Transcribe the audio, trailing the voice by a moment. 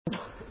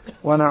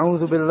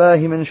ونعوذ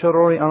بالله من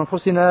شرور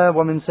أنفسنا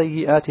ومن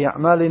سيئات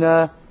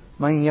أعمالنا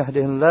من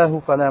يهده الله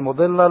فلا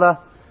مضل له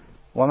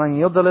ومن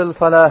يضلل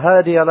فلا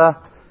هادي له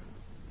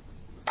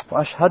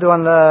وأشهد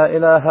أن لا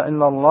إله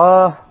إلا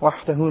الله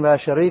وحده لا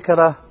شريك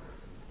له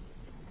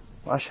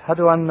وأشهد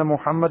أن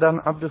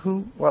محمدا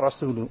عبده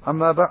ورسوله.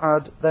 أما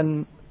بعد,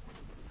 then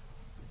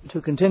to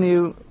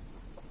continue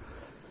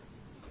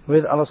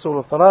with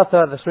al-usul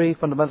al-thalatha, the three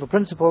fundamental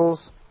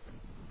principles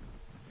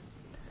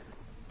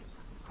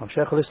of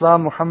Shaykh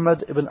al-Islam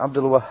Muhammad ibn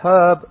Abdul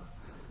Wahhab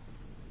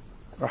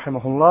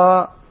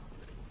rahimahullah,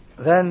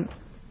 then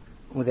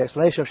with the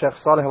explanation of Shaykh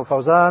Salih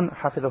al-Fawzan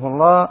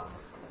hafidhahullah.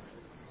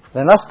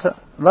 Then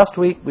last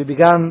week we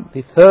began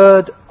the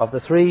third of the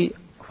three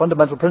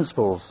fundamental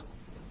principles,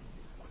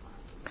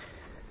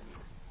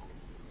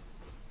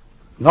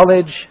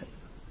 knowledge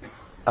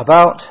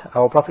about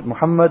our Prophet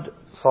Muhammad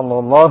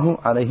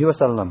sallallahu alayhi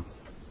wasallam.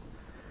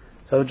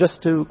 So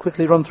just to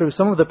quickly run through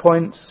some of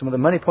the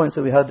many points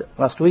that we had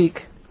last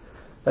week.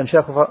 Then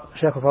Shaykh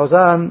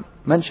al-Fawzan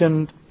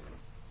mentioned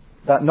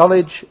that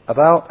knowledge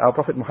about our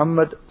Prophet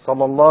Muhammad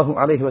sallallahu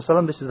alayhi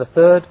wasallam, this is the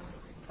third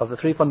of the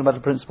three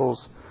fundamental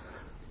principles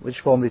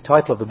which form the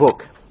title of the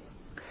book.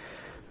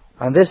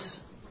 And this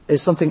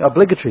is something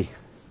obligatory.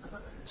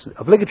 It's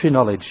obligatory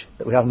knowledge,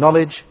 that we have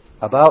knowledge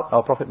about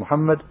our Prophet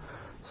Muhammad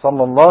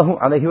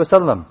sallallahu alayhi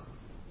wasallam,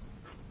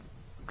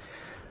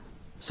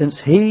 since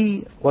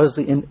he is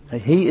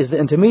the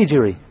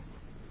intermediary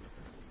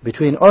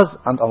between us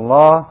and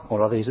Allah, or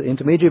rather he's the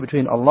intermediary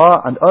between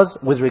Allah and us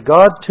with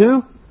regard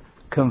to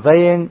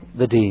conveying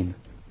the deen,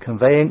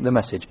 conveying the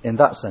message. In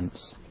that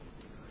sense,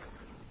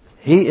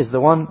 he is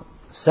the one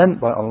sent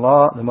by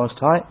Allah the Most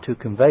High to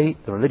convey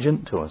the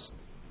religion to us.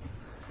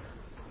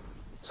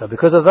 So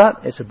because of that,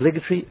 it's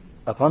obligatory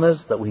upon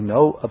us that we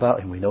know about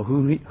him. We know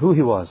who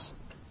he was,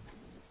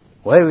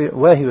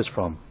 where he was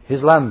from,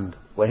 his land,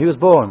 where he was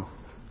born,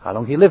 how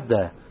long he lived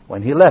there,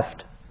 when he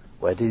left,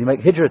 where did he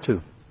make hijrah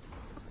to,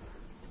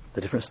 the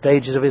different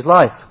stages of his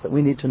life, that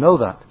we need to know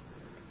that,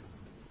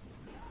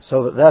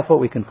 so that therefore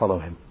we can follow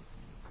him.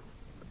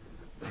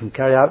 We can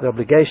carry out the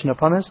obligation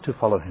upon us to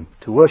follow him,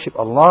 to worship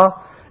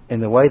Allah in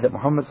the way that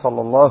Muhammad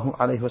sallallahu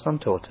alayhi wasallam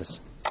taught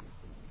us.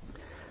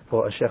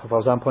 For as Shaykh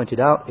al-Fawzan pointed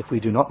out, if we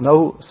do not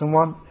know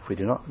someone, if we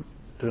do not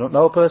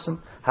know a person,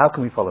 how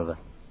can we follow them?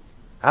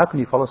 How can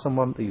you follow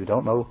someone that you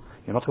don't know?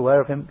 You're not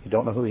aware of him, you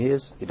don't know who he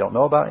is, you don't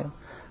know about him.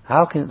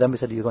 How can it then be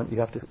said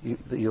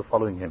that you're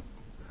following him?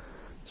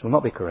 This will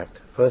not be correct.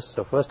 First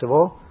of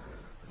all,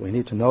 we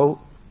need to know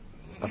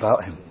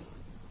about him.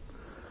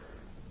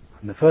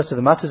 And the first of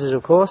the matters is,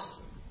 of course,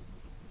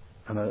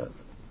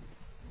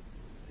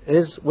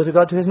 is with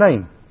regard to his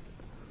name.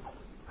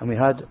 And we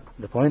had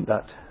the point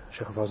that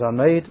Shaykh al-Fawzan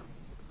made,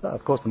 that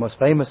of course the most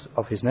famous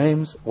of his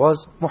names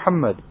was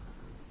Muhammad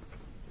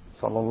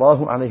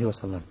sallallahu alayhi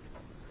wasallam,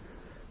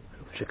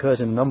 which occurs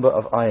in a number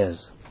of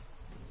ayahs.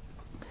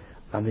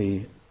 And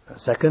the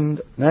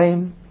second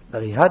name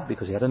that he had,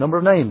 because he had a number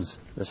of names,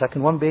 the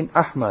second one being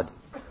Ahmad,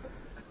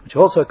 which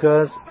also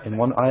occurs in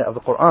one ayah of the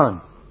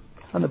Quran.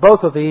 And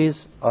both of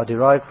these are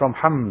derived from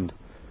hamd,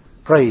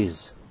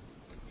 praise,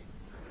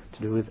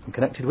 to do with and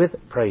connected with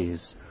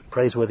praise,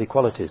 praiseworthy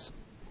qualities.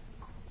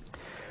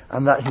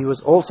 And that he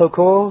was also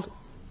called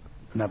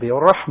Nabi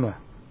al-Rahmah,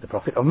 the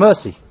Prophet of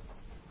mercy,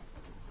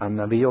 and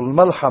Nabi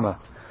al-Malhama,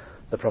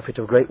 the Prophet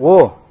of great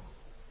war,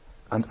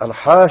 and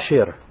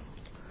Al-Hashir,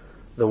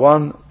 the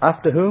one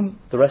after whom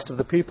the rest of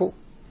the people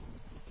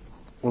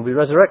will be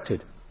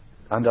resurrected,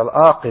 and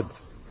Al-Aqib,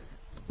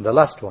 the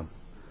last one,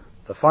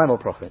 the final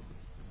prophet.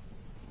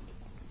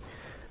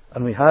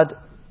 And we had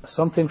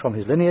something from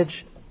his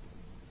lineage,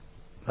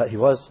 that he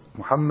was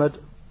Muhammad,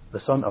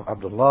 the son of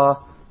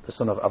Abdullah, the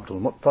son of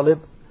Abdul Muttalib,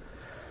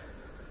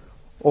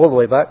 all the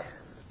way back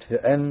to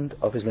the end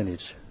of his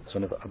lineage, the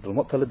son of Abdul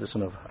Muttalib, the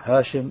son of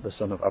Hashim, the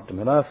son of Abdul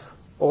Manaf,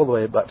 all the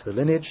way back to the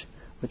lineage,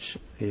 which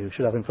you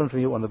should have in front of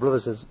you. One of the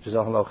brothers, as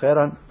Jazakallahu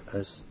Khairan,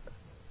 has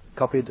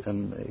copied,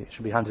 and it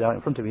should be handed out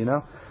in front of you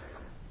now.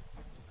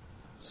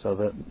 So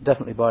that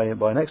definitely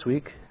by next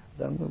week,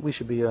 then there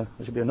should be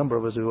a number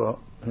of us who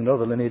know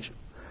the lineage,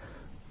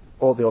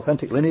 or the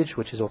authentic lineage,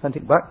 which is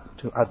authentic back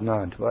to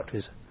Adnan, back to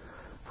his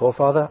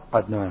forefather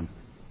Adnan.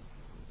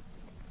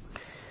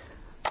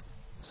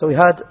 So we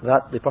had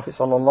that the Prophet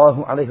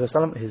sallallahu alaihi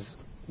wasallam, his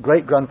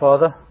great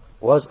grandfather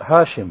was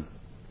Hashim.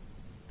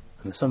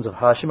 And the sons of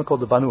Hashim are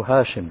called the Banu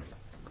Hashim,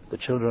 the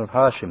children of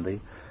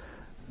Hashim,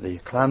 the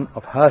clan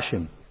of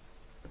Hashim.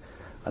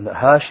 And that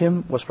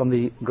Hashim was from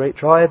the great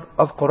tribe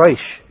of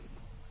Quraysh.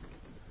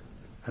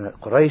 And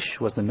that Quraysh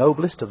was the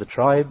noblest of the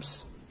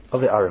tribes of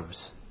the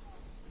Arabs.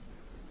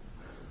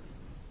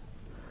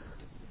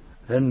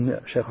 Then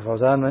Shaykh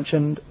al-Fawzan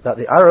mentioned that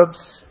the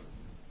Arabs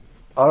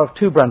are of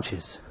two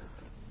branches,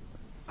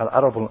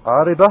 Al-Arab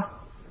al-Ariba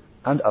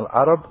and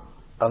Al-Arab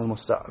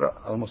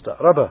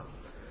al-Musta'raba.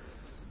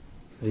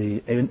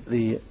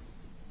 The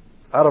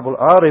Arab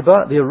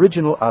al-Ariba, the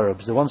original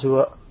Arabs, the ones who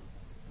were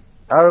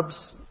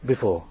Arabs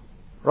before,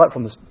 right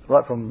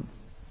from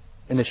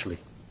initially.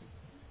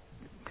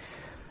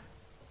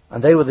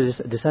 And they were the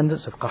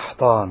descendants of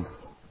Qahtan.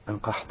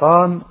 And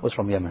Qahtan was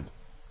from Yemen.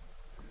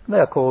 They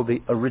are called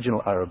the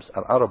original Arabs,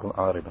 Al-Arab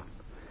al-Ariba.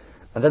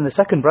 And then the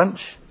second branch,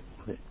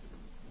 the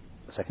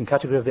second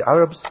category of the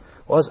Arabs,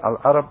 was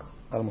Al-Arab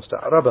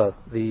al-Musta'araba,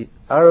 the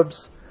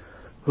Arabs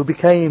who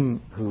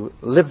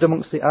lived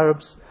amongst the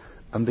Arabs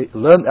and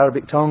learned the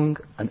Arabic tongue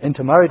and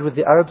intermarried with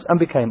the Arabs and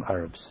became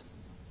Arabs.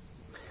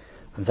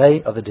 And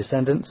they are the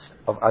descendants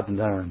of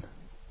Adnan.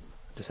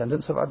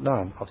 Descendants of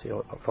Adnan, obviously,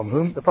 from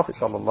whom the Prophet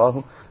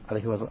sallallahu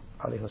alaihi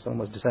wasallam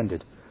was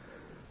descended.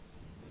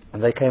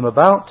 And they came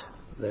about,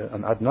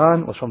 and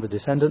Adnan was from the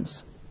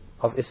descendants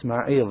of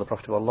Ismail, the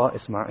Prophet of Allah,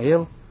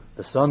 Ismail,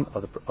 the son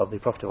of the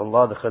Prophet of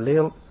Allah, the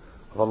Khalil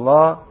of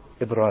Allah,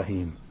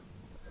 Ibrahim.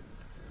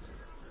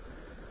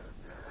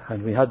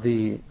 And we had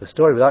the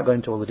story, without going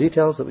into all the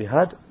details that we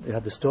had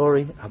the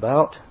story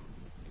about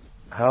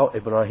how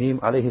Ibrahim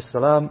alayhi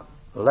salam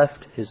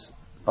left his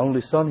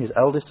only son, his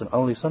eldest and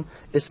only son,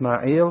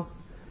 Ismail.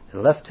 He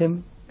left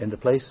him in the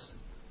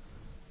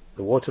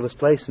waterless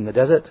place in the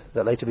desert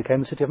that later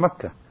became the city of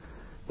Mecca,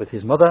 with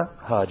his mother,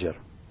 Hajar.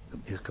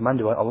 He was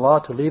commanded by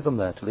Allah to leave them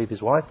there, to leave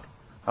his wife,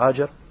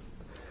 Hajar,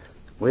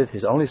 with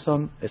his only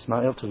son,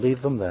 Ismail, to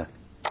leave them there.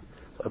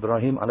 So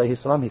Ibrahim alayhi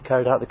salam, he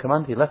carried out the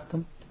command, he left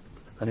them,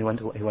 and he went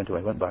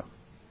back.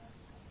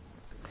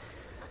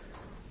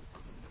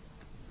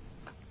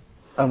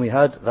 And we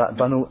had that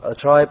a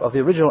tribe of the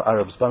original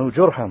Arabs, Banu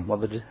Jurham,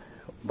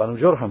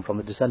 from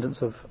the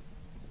descendants of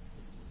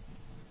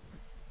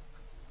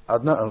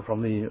Adnan,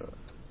 from the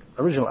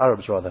original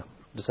Arabs rather,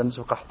 descendants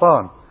of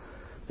Qahtan.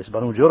 This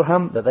Banu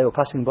Jurham, that they were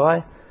passing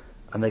by,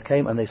 and they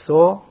came and they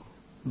saw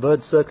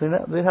birds circling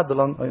there. They had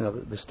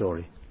the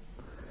story.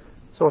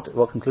 So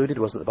what concluded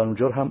was that the Banu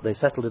Jurham, they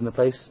settled in the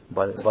place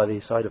by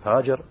the side of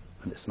Hajar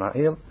and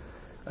Ismail.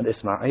 And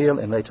Ismail,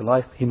 in later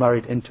life, he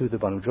married into the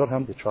Banu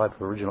Jurham, the tribe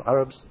of original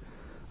Arabs,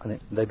 and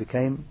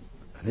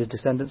his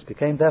descendants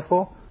became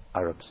therefore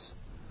Arabs.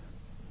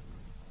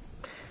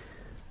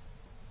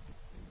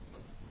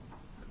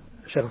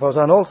 Shaykh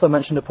Fawzan also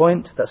mentioned a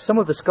point that some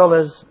of the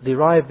scholars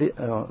divide the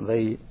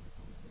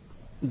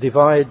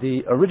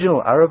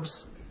original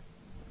Arabs,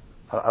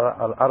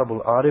 Al-Arab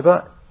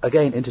al-Ariba,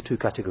 again into two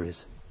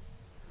categories.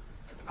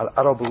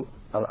 Al-Arab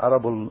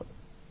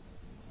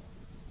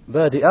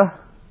al-Badi'ah,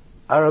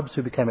 Arabs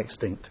who became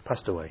extinct,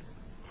 passed away.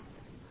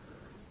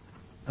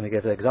 And he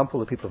gave the example,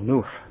 the people of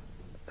Nuh,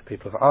 the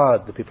people of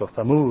Ad, the people of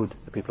Thamud,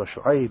 the people of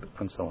Shu'aib,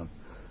 and so on.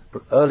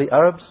 Early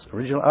Arabs,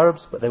 original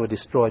Arabs, but they were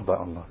destroyed by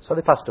Allah. So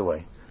they passed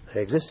away.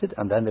 They existed,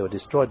 and then they were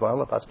destroyed by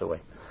Allah, passed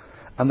away.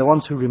 And the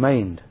ones who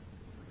remained,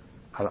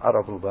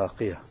 Al-Arab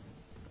al-Baqiyah,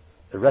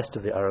 the rest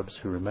of the Arabs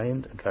who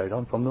remained and carried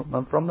on from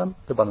them,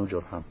 the Banu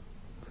Jurham.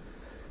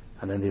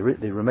 And then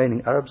the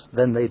remaining Arabs,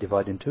 then they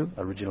divide into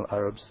original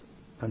Arabs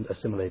and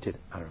assimilated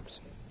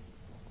Arabs.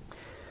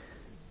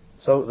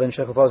 So then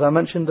Shaykh Fawzan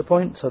mentioned the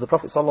point. So the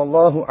Prophet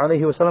sallallahu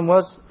alaihi wasallam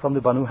was from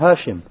the Banu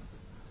Hashim,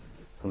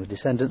 from the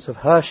descendants of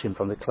Hashim,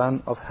 from the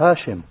clan of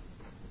Hashim.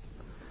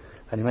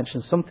 And he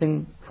mentioned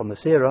something from the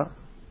seerah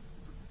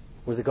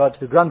with regard to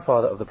the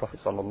grandfather of the Prophet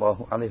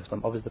sallallahu alaihi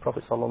wasallam. Obviously, the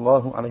Prophet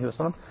sallallahu alaihi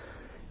wasallam,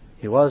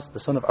 he was the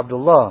son of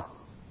Abdullah,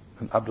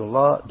 and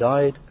Abdullah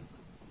died,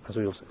 as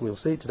we'll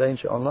see today,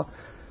 inshaAllah.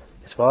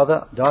 His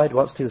father died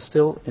whilst he was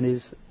still in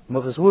his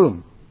mother's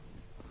womb.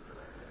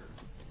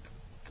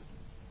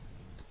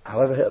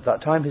 However, at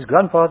that time, his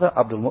grandfather,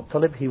 Abdul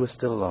Muttalib, he was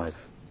still alive.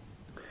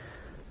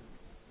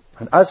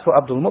 And as for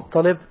Abdul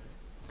Muttalib,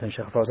 then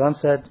Shaykh Fawzan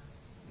said,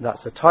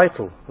 that's a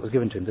title that was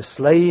given to him, the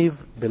slave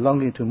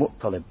belonging to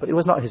Muttalib. But it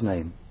was not his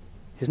name.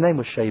 His name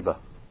was Shayba.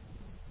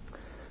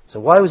 So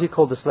why was he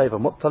called the slave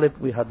of Muttalib?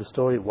 We had the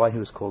story why he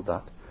was called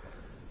that.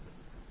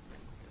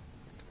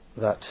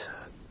 That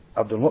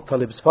Abdul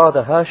Muttalib's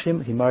father,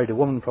 Hashim, he married a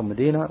woman from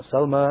Medina,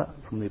 Salma,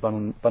 from the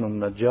Banu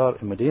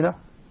Najjar in Medina.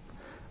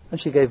 And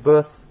she gave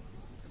birth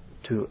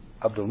to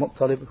Abdul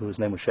Muttalib, whose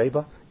name was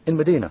Shayba, in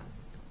Medina.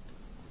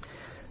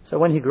 So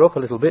when he grew up a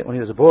little bit, when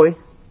he was a boy,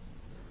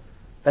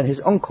 then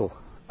his uncle,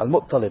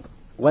 Al-Muttalib,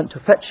 went to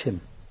fetch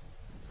him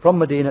from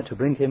Medina to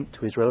bring him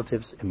to his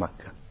relatives in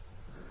Mecca.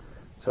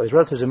 So his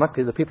relatives in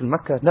Mecca, the people in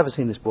Mecca, had never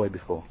seen this boy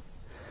before.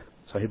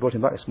 So he brought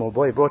him back, a small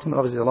boy. He brought him,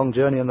 obviously a long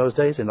journey in those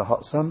days, in the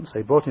hot sun. So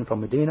he brought him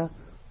from Medina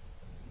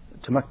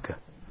to Mecca.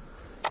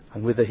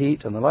 And with the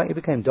heat and the light, it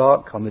became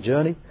dark on the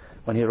journey.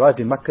 When he arrived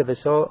in Mecca, they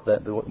saw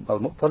that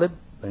Al-Muttalib,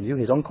 they knew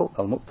his uncle,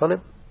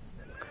 Al-Muttalib,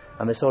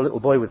 and they saw a little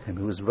boy with him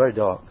who was very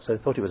dark. So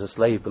they thought he was a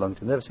slave belonging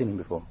to him. They'd never seen him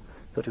before.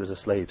 They thought he was a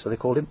slave. So they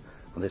called him,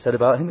 and they said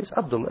about him, that's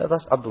Abdul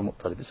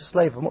Muttalib. It's a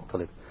slave of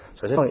Muttalib.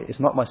 So he said, no, it's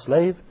not my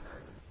slave,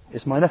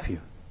 it's my nephew.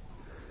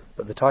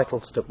 But the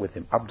title stuck with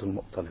him, Abdul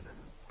Muttalib.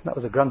 And that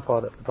was the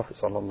grandfather of the Prophet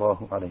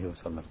sallallahu alaihi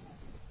wasallam.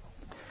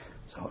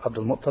 So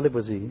Abdul Muttalib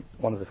was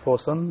one of the four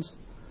sons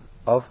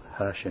of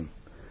Hashim.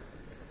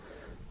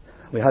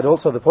 We had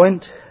also the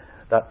point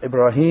that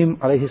Ibrahim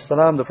alayhi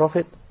salam, the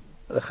Prophet,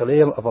 the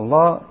Khalil of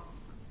Allah,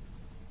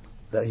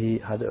 that he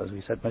had, as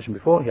we mentioned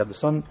before, he had the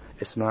son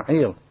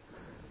Ismail,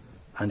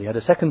 and he had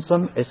a second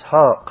son,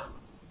 Ishaq.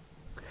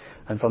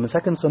 And from the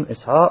second son,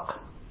 Ishaq,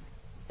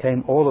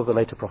 came all of the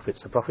later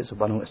prophets, the prophets of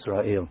Banu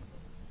Israel.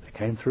 They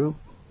came through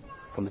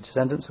from the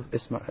descendants of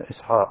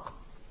Ishaq.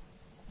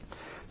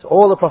 So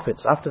all the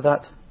prophets after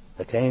that,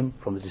 they came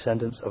from the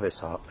descendants of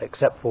Ishaq,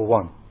 except for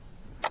one,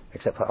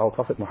 except for our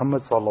Prophet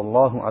Muhammad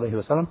sallallahu alaihi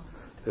wasallam,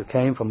 who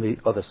came from the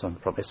other son,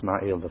 from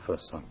Ismail, the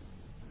first son.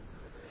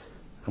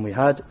 And we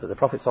had that the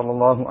Prophet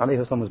sallallahu alaihi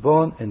wasallam was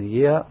born in the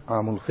year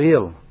Amul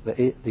Fil,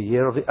 the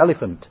year of the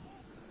elephant,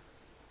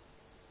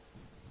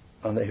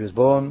 and that he was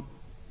born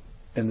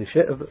in the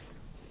Shi'b,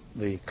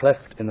 the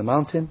cleft in the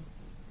mountain,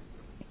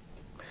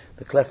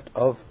 the cleft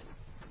of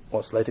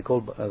what's later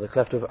called the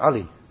cleft of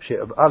Ali,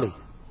 Shi'b Ali,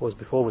 was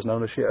before was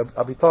known as Shi'b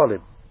Abi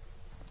Talib,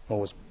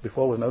 or was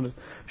before was known as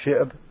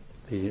Shi'b,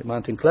 the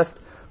mountain cleft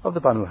of the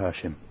Banu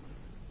Hashim.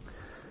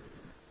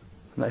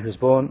 And that he was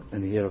born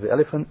in the year of the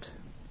elephant.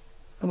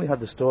 And we had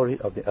the story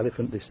of the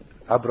elephant, this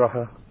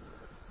Abraha,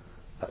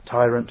 that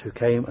tyrant who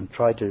came and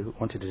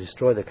wanted to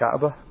destroy the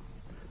Kaaba.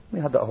 We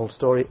had that whole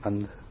story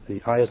and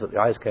the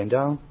ayahs came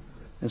down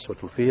in Surah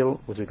Al-Fil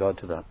with regard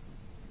to that.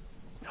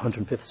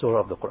 105th surah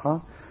of the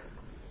Quran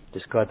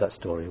described that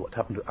story. What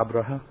happened to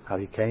Abraha, how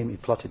he came, he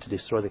plotted to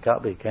destroy the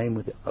Kaaba, he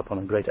came upon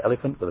a great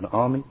elephant with an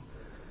army,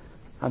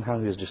 and how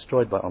he was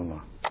destroyed by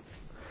Allah.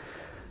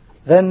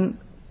 Then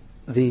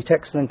the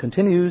text then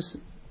continues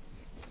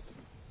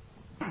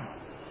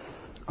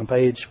on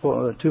page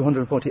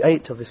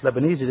 248 of this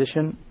Lebanese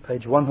edition,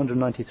 page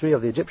 193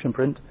 of the Egyptian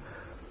print,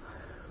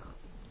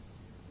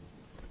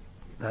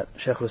 that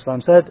Shaykh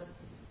al-Islam said,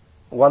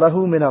 وَلَهُ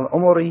مِنَ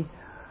الْعُمُرِ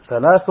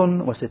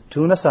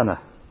 63 سَنَةً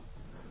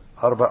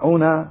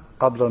 40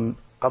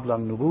 قبل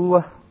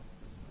النبوة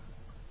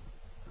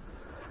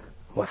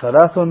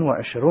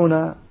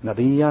و23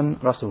 نبيا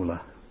رسولا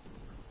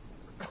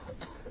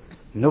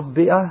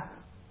نبئ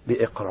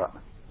بإقرأ.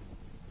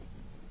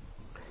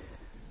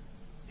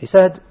 He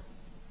said,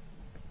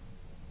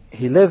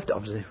 he lived,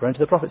 obviously referring to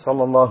the Prophet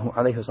sallallahu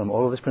alaihi wasallam.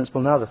 All of this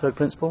principle now, the third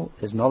principle,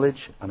 is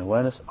knowledge and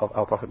awareness of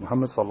our Prophet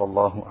Muhammad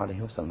sallallahu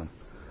alaihi wasallam.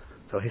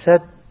 So he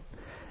said,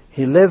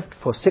 he lived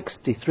for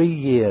 63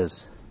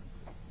 years,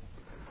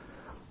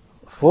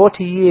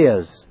 40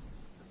 years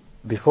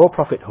before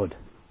prophethood,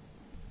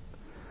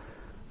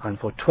 and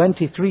for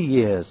 23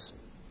 years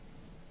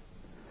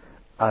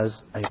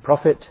as a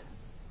prophet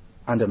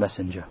and a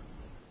messenger.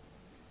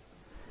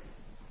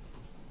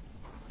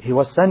 He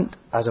was sent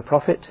as a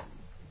prophet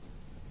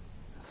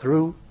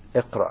through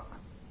Iqra,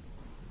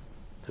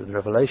 through the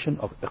revelation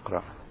of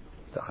Iqra,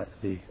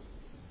 the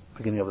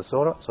beginning of the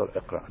surah, Surah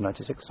Iqra,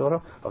 96th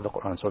surah of the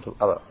Quran, Surah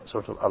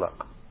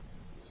Al-Alaq.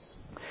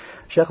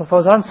 Shaykh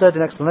al-Fawzan said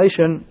in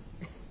explanation,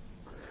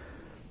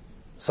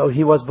 so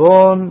he was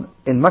born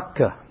in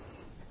Mecca,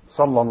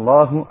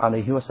 sallallahu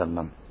alayhi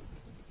wasallam,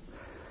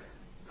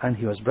 and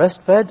he was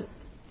breastfed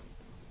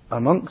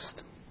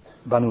amongst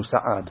Banu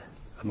Sa'ad,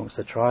 amongst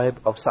the tribe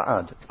of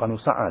Sa'ad, Banu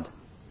Sa'ad,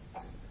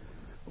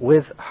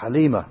 with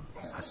Halima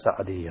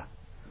as-Sa'adiyya,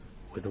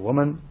 with a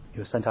woman he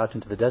was sent out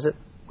into the desert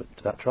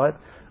to that tribe,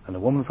 and a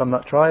woman from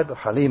that tribe,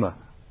 Halima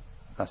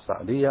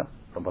as-Sa'adiyya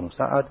from Banu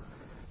Sa'ad,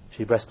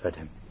 she breastfed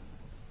him.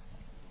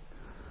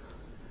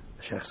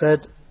 The Shaykh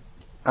said,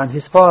 and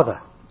his father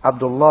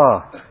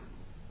Abdullah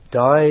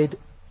died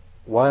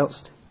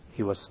whilst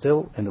he was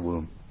still in the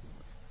womb.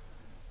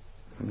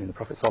 I mean, the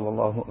Prophet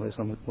sallallahu alaihi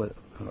wasallam,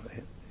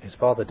 his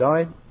father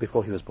died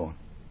before he was born.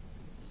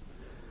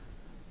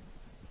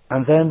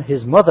 And then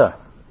his mother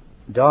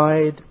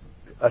died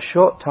a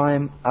short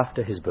time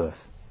after his birth.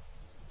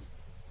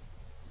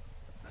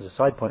 As a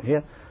side point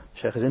here,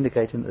 Shaykh is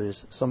indicating that there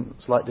is some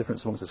slight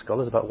difference amongst the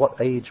scholars about what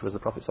age was the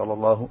Prophet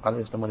sallallahu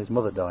alaihi wasallam when his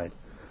mother died.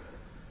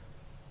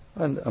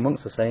 And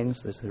amongst the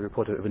sayings, there's the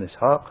report of Ibn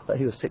Ishaq that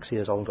he was 6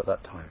 years old at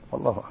that time.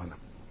 Wallahu a'lam.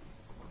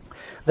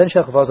 Then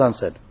Shaykh al-Fawzan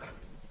said,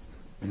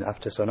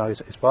 so now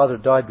his father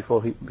died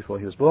before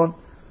he was born,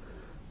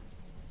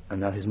 and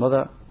now his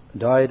mother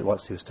died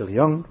whilst he was still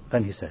young.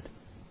 Then he said,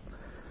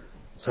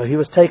 so he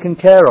was taken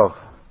care of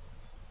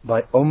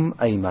by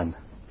Ayman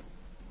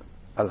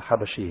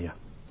al-Habashiyya.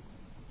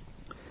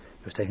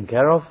 He was taken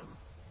care of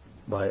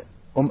by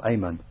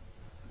Ayman,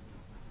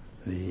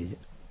 the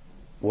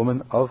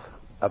woman of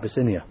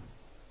Abyssinia,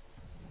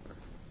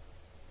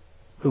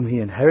 whom he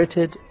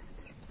inherited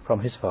from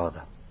his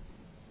father.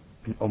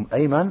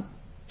 Ayman,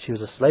 she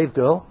was a slave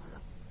girl,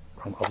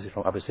 obviously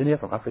from Abyssinia,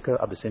 from Africa,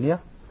 Abyssinia.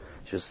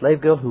 She was a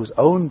slave girl who was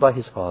owned by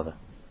his father.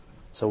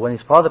 So when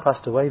his father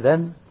passed away,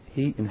 then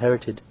he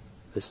inherited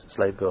this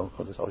slave girl.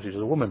 She was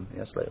a woman,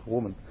 a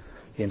woman.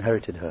 He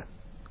inherited her,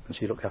 and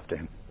she looked after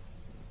him.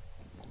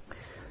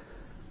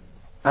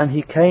 And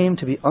he came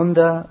to be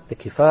under the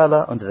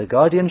kifala, under the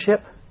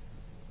guardianship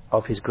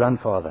of his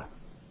grandfather,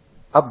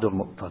 Abdul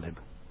Muttalib.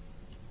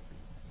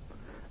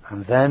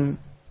 And then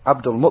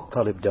Abdul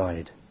Muttalib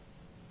died,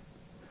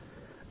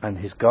 and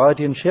his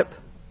guardianship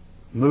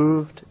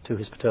moved to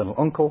his paternal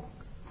uncle,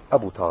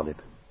 Abu Talib.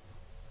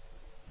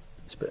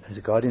 His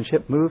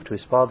guardianship moved to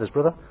his father's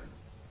brother,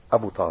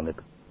 Abu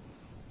Talib.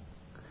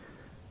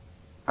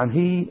 And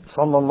he,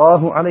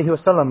 sallallahu alayhi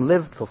wasallam,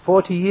 lived for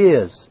 40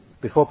 years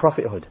before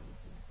prophethood,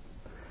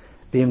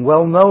 being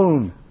well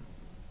known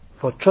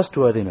for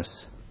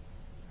trustworthiness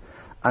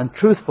and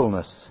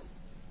truthfulness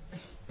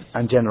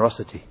and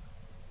generosity,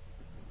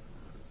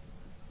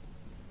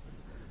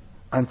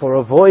 and for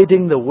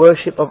avoiding the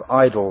worship of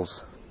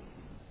idols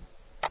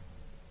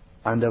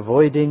and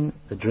avoiding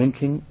the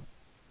drinking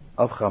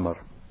of khamr.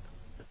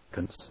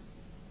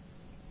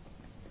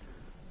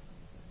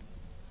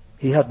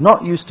 He had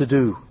not used to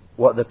do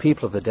what the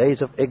people of the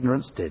days of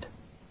ignorance did.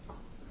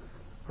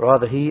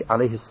 Rather, he,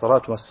 alayhi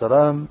salatu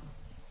wassalam,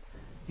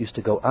 used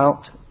to go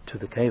out to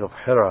the cave of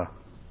Hira.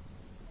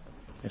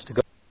 He used to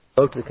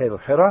go to the cave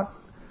of Hira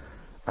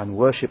and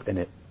worship in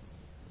it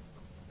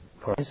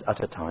for days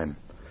at a time.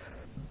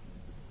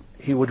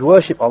 He would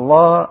worship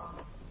Allah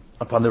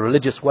upon the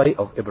religious way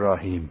of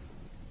Ibrahim,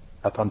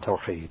 upon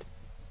Tawheed,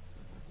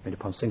 and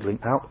upon singling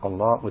out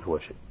Allah with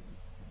worship.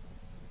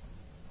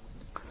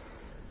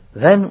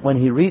 Then, when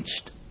he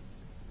reached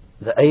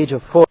the age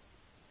of 40,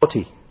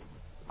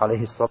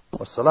 alayhi salatu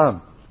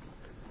wassalam,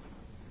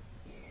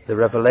 the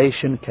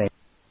revelation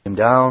came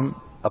down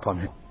upon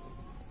him,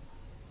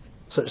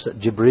 such that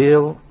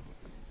Jibreel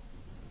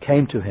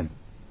came to him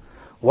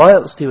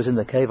whilst he was in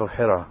the cave of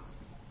Hira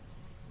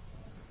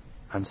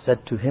and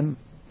said to him,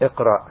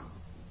 Iqra,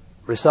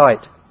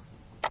 recite.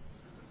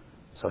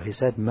 So he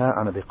said, Ma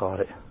ana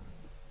biqari',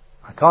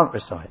 I can't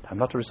recite. I'm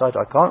not a reciter.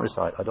 I can't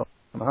recite. I don't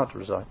know how to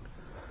recite.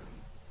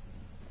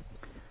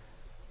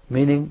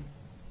 Meaning,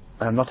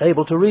 I'm not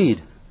able to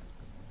read.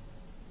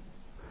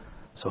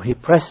 So he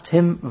pressed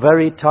him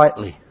very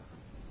tightly,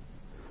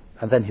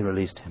 and then he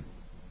released him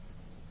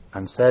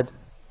and said,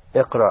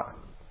 Iqra,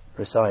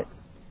 recite.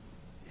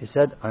 He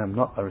said, I am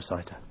not a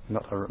reciter,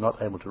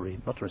 not able to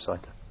read, not a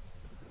reciter.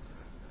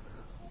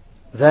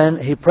 Then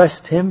he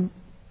pressed him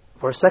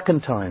for a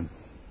second time.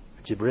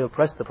 Jibreel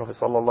pressed the Prophet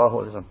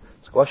ﷺ,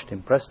 squashed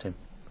him, pressed him,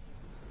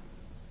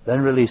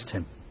 then released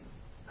him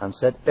and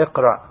said,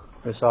 Iqra,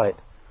 recite.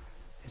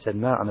 He said,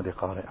 Ma ana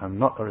biqari', I'm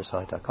not a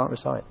reciter, I can't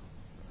recite.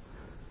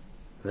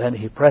 Then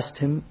he pressed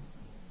him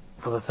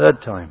for the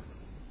third time.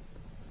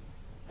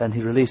 Then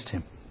he released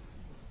him.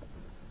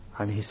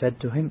 And he said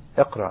to him,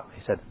 Iqra.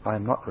 He said, I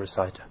am not a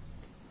reciter.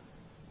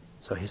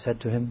 So he said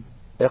to him,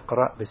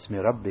 Iqra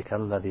bismi rabbika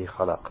alladhi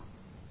khalaq.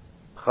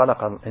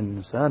 Khalaqa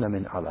al-insana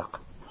min alaq.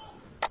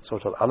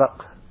 Surah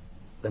Al-Alaq,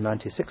 the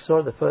 96th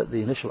surah, the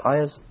initial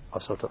ayahs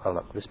of Surah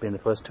Al-Alaq. This being the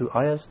first two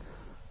ayahs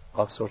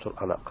of Surah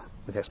Al-Alaq.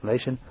 With the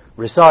explanation,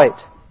 recite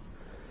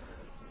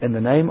in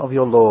the name of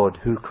your Lord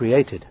who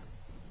created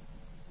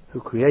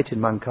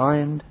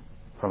mankind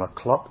from a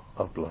clot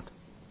of blood.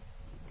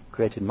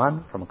 Created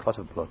man from a clot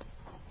of blood.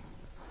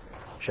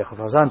 Shaykh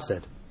al-Fawzan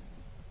said,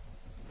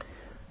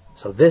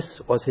 so this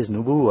was his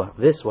nubuwah,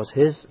 this was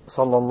his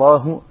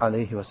sallallahu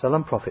alayhi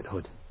wasallam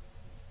prophethood.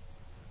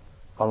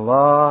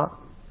 Allah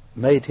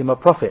made him a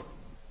prophet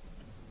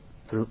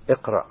through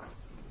Iqra,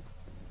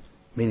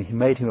 meaning he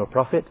made him a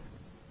prophet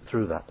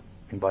through that,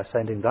 and by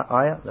sending that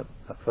ayah, that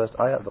first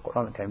ayah of the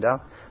Quran that came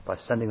down, by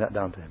sending that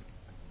down to him.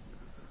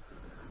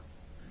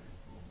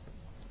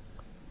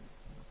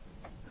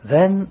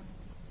 Then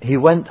he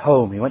went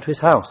home, he went to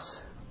his house,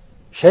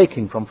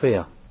 shaking from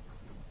fear,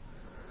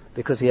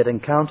 because he had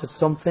encountered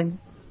something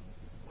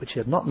which he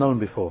had not known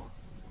before,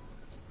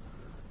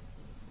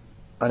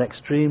 an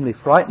extremely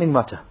frightening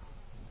matter.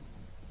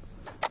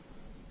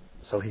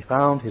 So he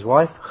found his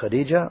wife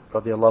Khadija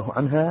radiallahu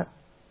anha,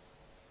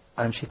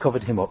 and she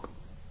covered him up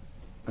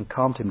and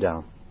calmed him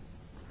down,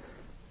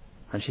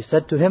 and she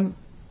said to him,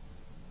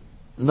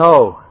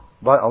 no,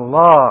 by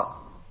Allah,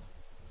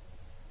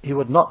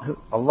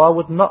 Allah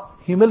would not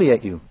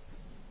humiliate you,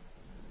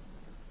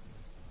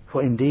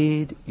 for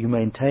indeed you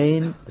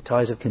maintain the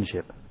ties of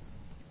kinship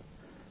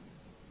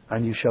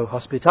and you show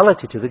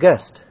hospitality to the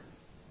guest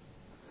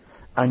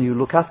and you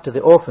look after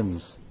the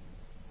orphans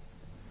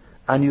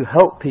and you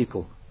help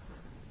people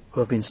who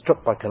have been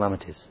struck by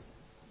calamities.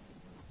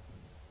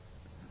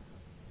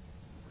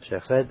 The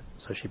Shaykh said,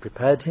 so she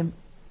prepared him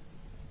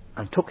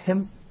and took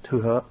him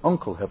to her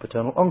uncle, her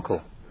paternal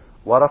uncle,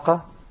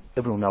 Waraqa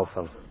ibn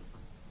Nawfal.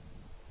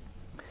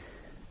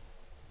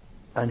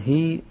 And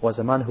he was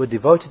a man who had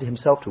devoted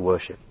himself to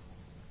worship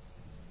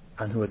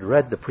and who had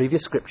read the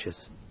previous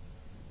scriptures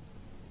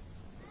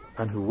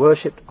and who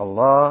worshipped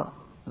Allah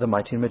the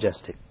Mighty and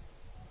Majestic.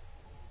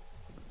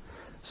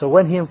 So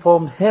when he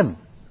informed him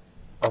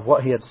of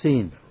what he had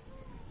seen,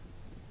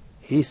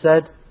 he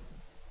said,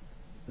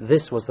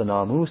 this was the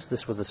Namus,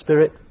 this was the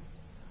spirit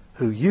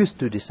who used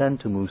to descend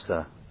to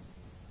Musa.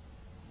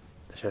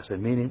 The Shaykh said,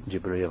 meaning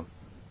Jibreel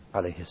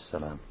alayhi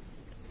salam.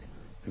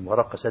 And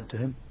Waraqa said to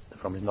him,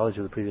 from his knowledge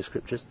of the previous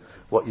scriptures,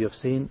 what you have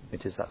seen,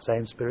 it is that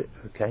same spirit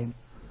who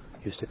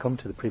used to come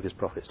to the previous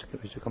prophets,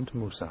 used to come to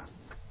Musa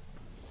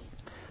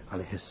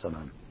alayhi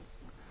salam.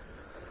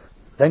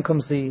 Then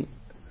comes the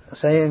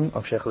saying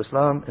of Shaykh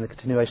al-Islam in the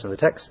continuation of the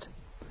text,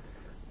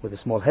 with a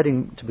small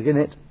heading to begin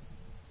it,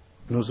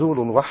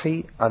 Nuzulul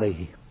Wahi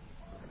alayhi,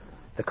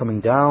 the coming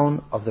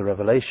down of the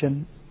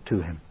revelation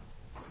to him.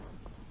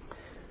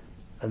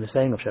 And the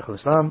saying of Shaykh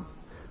al-Islam,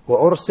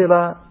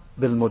 وَأُرْسِلَ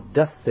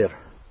بِالْمُدَّثِّرِ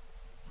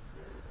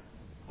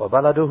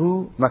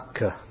وَبَلَدُهُ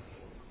مَكَّةِ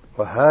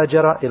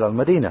وهاجر إلى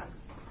المدينة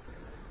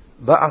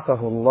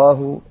بعثه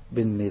الله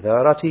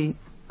بالنذارة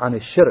عن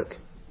الشرك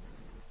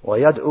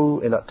ويدعو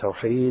إلى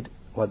التوحيد.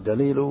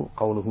 والدليل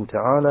قوله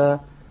تعالى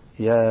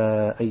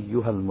يا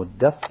أيها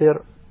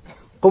المدثر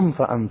قم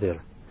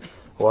فأنذر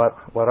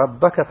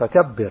وربك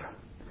فكبر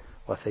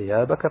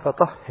وثيابك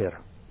فطهر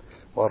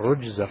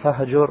والرجز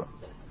فاهجر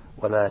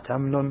ولا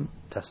تمنن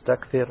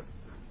تستكثر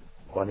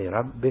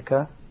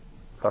ولربك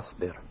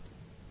فاصبر.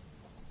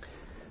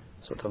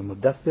 سورة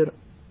المدثر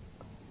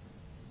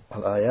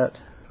الآيات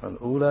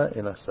الأولى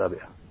إلى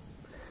السابعة.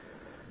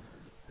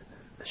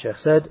 The Shaykh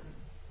said,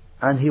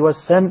 and he was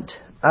sent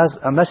as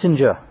a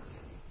messenger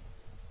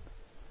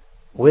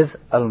with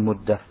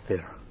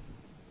Al-Muddathir.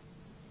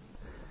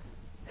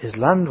 His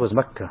land was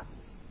Mecca,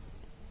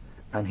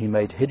 and he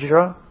made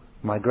hijrah,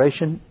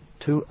 migration,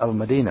 to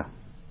Al-Madinah.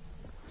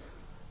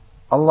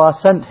 Allah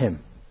sent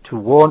him to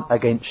warn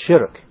against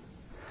shirk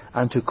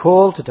and to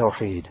call to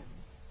Tawheed.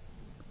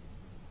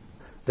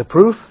 The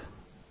proof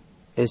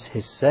is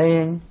his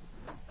saying,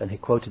 and he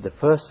quoted the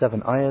first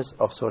 7 ayahs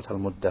of Surah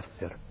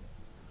Al-Muddathir,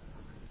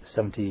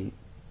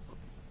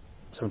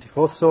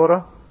 74th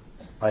Surah,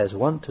 ayahs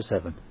 1 to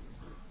 7.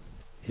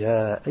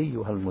 Ya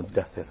ayyuhal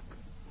muddathir.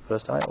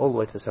 First ayah all the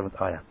way to the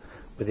 7th ayah,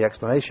 with the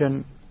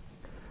explanation,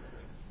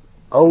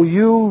 O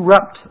you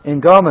wrapped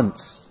in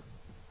garments,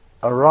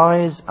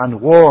 arise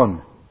and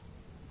warn,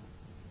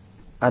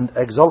 and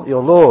exalt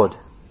your Lord,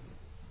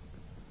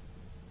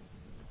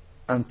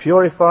 and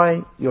purify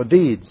your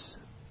deeds,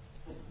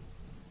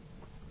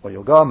 or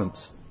your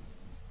garments,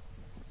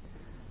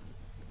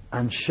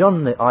 and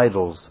shun the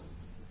idols,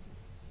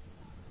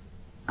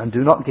 and do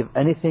not give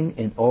anything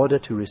in order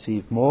to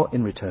receive more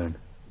in return,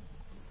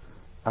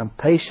 and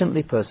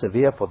patiently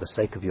persevere for the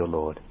sake of your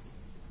Lord.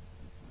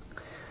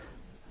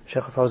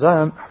 Shaykh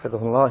al-Fawzan,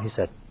 hafidhahullah, he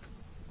said,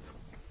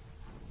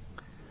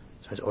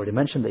 so it's already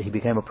mentioned that he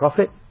became a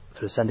prophet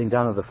through sending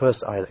down of the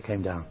first ayah that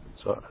came down,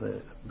 so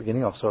the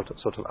beginning of Surah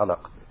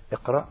Al-Alaq,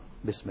 Iqra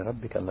bismi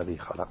rabbika alladhi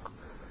khalaq.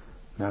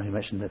 Now he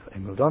mentioned that he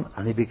moved on,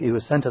 and he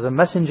was sent as a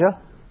messenger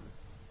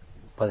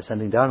by the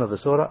sending down of the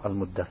Surah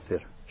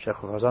Al-Muddathir. Shaykh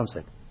al-Fawzan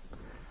said,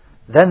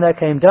 then there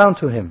came down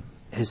to him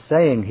his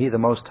saying, he the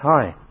Most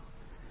High,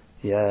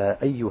 Ya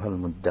ayyuhal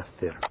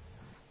muddathir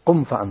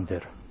qum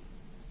fa'anzir.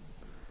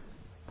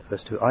 The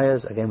first 2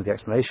 ayahs again with the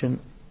explanation,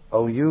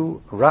 O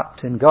you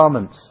wrapped in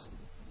garments,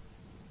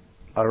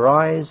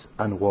 arise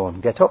and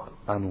warn. Get up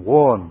and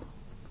warn.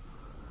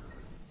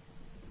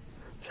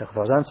 Shaykh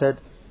Fawzan said,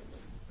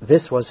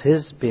 this was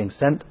his being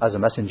sent as a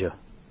messenger.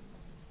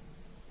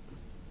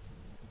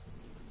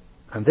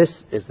 And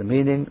this is the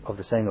meaning of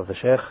the saying of the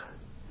Shaykh,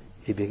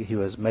 he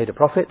was made a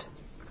prophet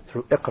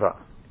through Iqra,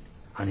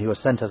 and he was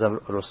sent as a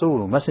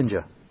Rasul,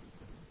 messenger,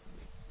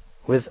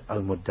 with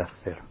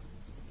Al-Muddathir.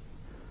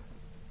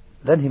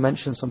 Then he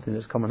mentioned something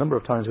that's come a number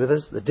of times with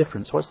us, the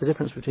difference. What's the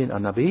difference between a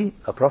Nabi,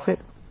 a prophet,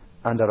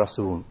 and a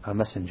Rasul, a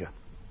messenger?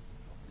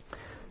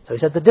 So he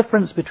said the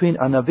difference between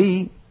a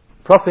Nabi,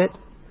 prophet,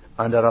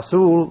 and a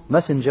Rasul,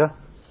 messenger,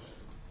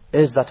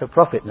 is that a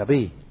prophet,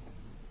 Nabi,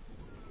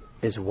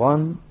 is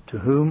one to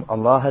whom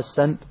Allah has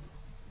sent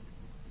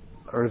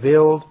a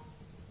revealed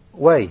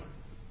way,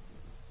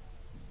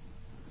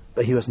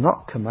 but he was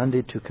not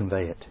commanded to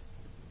convey it.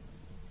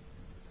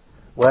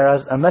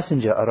 Whereas a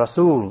messenger, a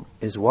Rasul,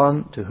 is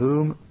one to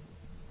whom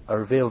a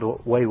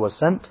revealed way was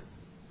sent,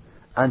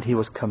 and he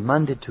was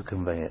commanded to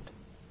convey it.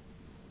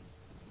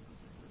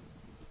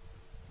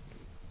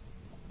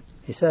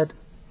 He said,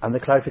 and the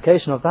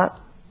clarification of that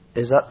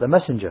is that the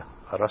messenger,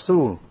 a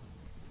Rasul,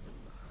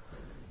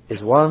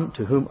 is one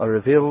to whom a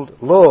revealed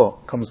law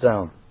comes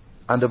down,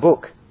 and a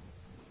book.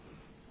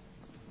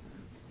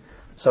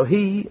 So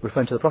he,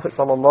 referring to the Prophet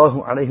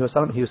sallallahu alaihi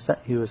wasallam,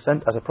 he was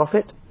sent as a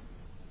prophet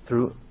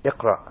through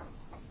Iqra,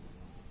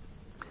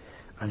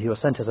 and he was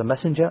sent as a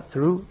messenger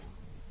through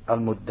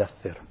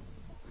Al-Muddathir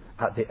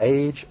at the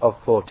age of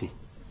 40.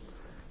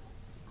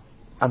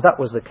 And that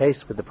was the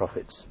case with the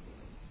prophets.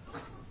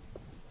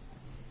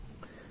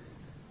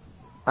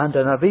 And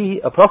a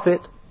Nabi, a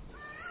prophet,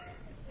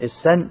 is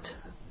sent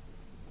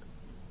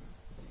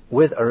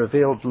with a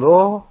revealed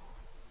law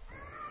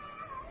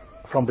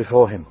from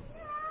before him.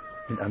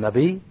 In a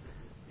Nabi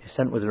is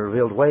sent with a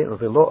revealed way, a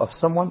revealed law of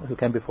someone who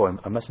came before him,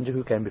 a messenger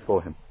who came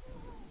before him,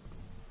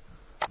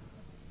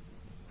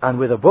 and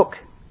with a book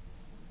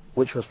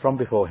which was from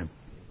before him.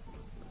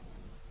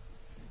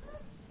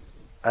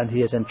 And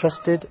he is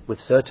entrusted with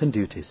certain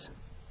duties,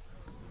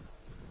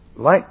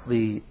 like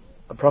the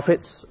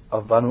prophets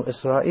of Banu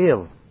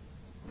Israel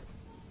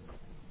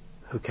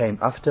who came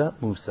after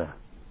Musa.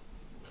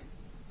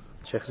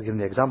 Shaykh has given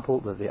the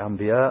example that the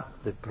Anbiya,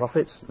 the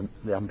prophets,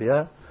 the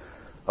Anbiya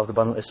of the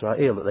Banu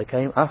Israel, that they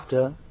came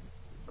after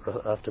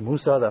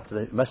Musa,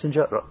 after the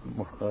messenger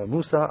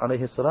Musa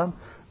alayhi salam.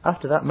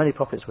 After that, many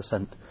prophets were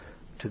sent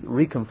to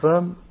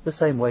reconfirm the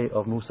same way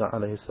of Musa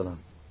alayhi salam.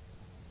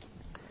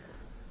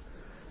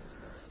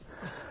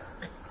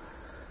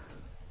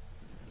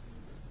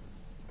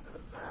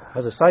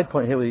 As a side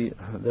point here,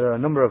 there are a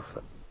number of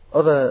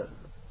other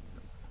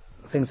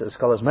things that the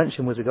scholars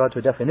mention with regard to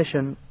a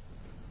definition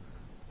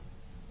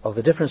of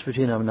the difference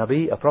between a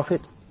Nabi, a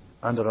prophet,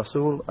 and a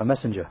Rasul, a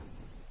messenger.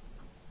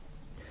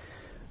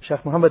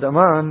 Shaykh Muhammad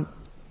Aman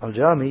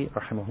al-Jami,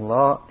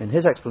 rahimahullah, in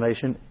his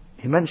explanation,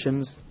 he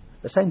mentions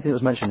the same thing that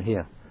was mentioned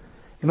here.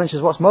 He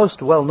mentions what's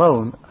most well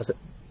known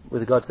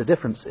with regard to the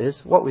difference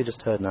is what we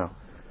just heard now.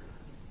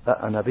 That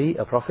a Nabi,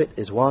 a prophet,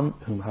 is one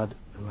who had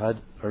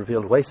a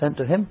revealed way sent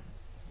to him,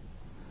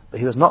 but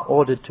he was not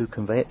ordered to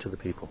convey it to the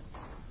people.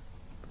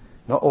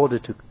 Not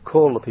ordered to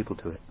call the people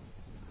to it.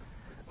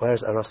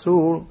 Whereas a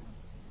Rasul,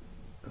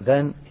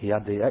 then he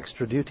had the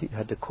extra duty, he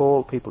had to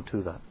call people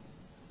to that.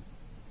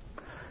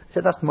 He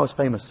said that's the most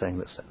famous saying,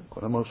 that's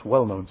the most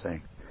well-known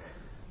saying.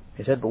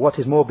 He said, but what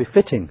is more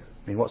befitting,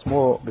 what's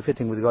more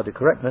befitting with regard to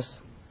correctness,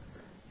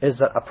 is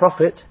that a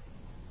prophet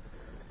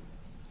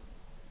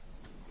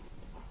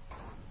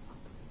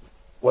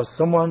was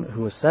someone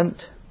who was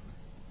sent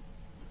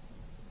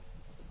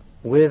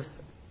with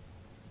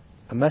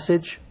a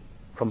message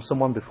from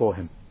someone before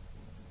him.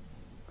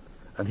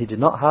 And he did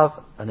not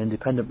have an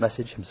independent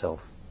message himself.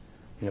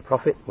 A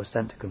prophet was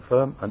sent to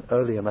confirm an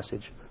earlier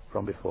message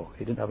from before.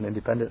 He didn't have an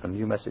independent and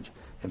new message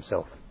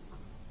himself.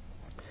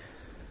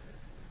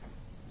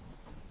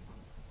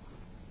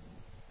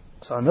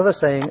 So another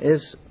saying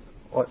is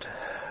what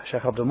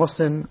Shaykh Abdul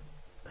Muhsin,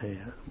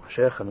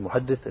 Shaykh and the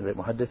Muhaddith, the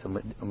Muhaddith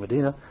of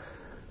Medina,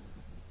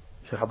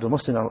 Shaykh Abdul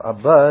Muhsin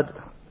al-Abbad,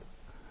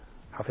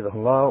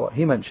 Hafidhahullah, what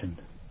he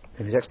mentioned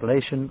in his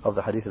explanation of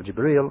the Hadith of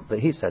Jibreel, that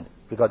he said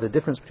regarding the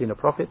difference between a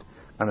prophet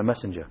and a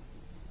messenger.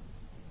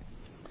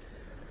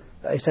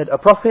 He said a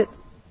prophet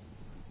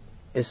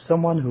is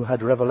someone who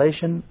had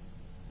revelation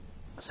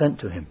sent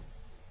to him,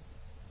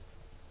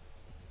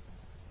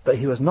 but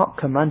he was not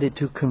commanded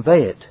to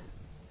convey it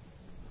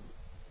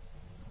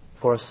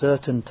for a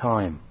certain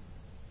time.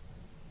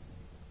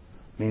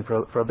 Meaning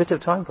for a bit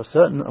of time, for a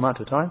certain amount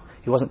of time,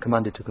 he wasn't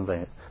commanded to convey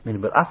it.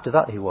 Meaning, but after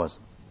that he was.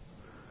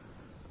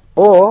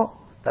 Or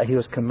that he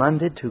was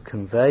commanded to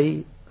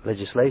convey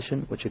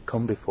legislation which had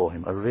come before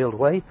him, a revealed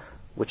way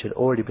which had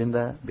already been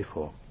there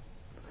before.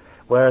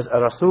 Whereas a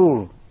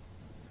Rasul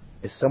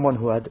is someone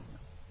who had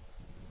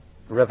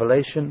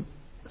revelation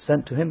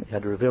sent to him, he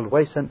had a revealed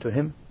way sent to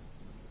him,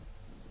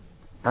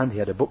 and he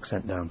had a book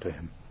sent down to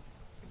him.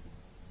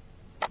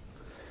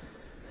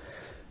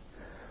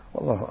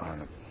 Wallahu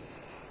a'lam.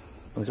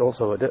 There's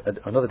also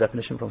another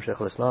definition from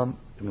Shaykh al-Islam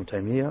Ibn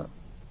Taymiyyah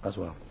as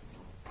well,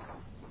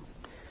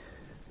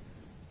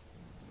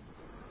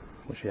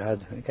 which we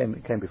had, it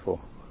came before.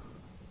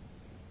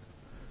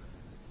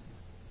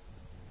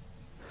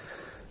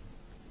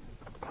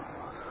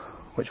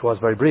 Which was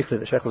very briefly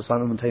that Shaykh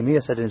al-Islam Ibn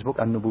Taymiyyah said in his book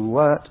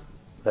An-Nubuwat,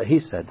 that he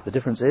said the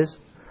difference is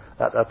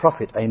that a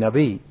prophet, a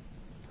Nabi,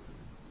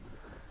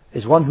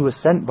 is one who was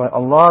sent by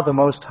Allah the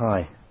Most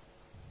High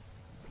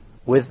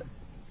with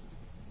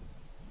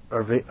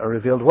a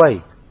revealed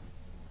way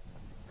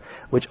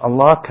which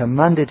Allah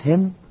commanded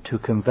him to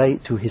convey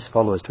to his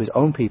followers, to his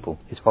own people,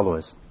 his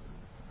followers,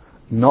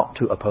 not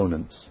to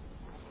opponents.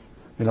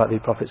 Like the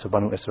prophets of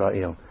Banu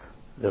Israel,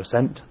 they were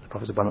sent, the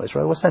prophets of Banu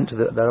Israel were sent to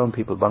their own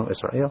people, Banu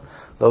Israel,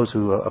 those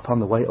who were upon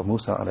the way of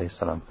Musa alayhi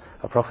salam.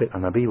 A prophet, a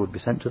Nabi, would be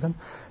sent to them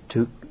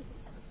to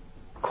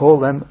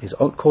call his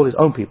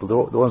own people,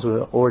 the ones who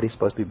were already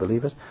supposed to be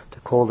believers,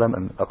 to call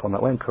them upon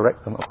that way and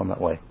correct them upon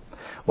that way.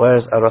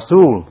 Whereas a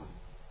Rasul,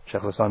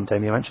 Shaykh al-Islam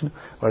Taymiyyah mentioned,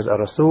 whereas a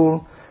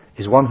Rasul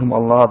is one whom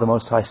Allah the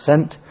Most High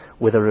sent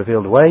with a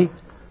revealed way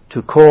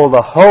to call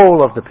the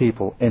whole of the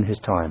people in his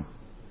time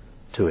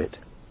to it,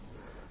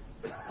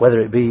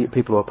 whether it be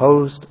people who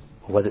opposed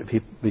or whether it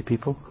be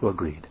people who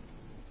agreed.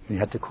 He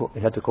had to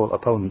call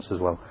opponents as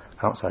well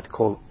outside, to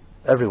call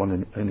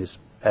everyone in his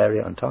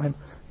area and time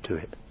to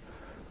it.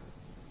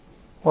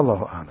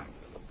 Wallahu a'lam.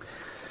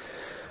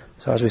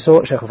 So as we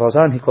saw, Shaykh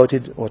al-Fawzan, he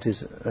quoted what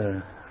is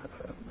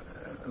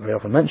very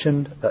often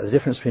mentioned, that the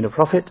difference between a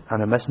prophet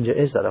and a messenger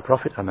is that a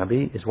prophet, a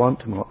Nabi, is one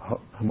to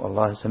whom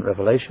Allah has sent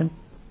revelation,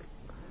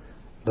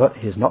 but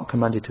he is not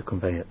commanded to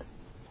convey it.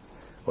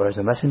 Whereas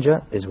a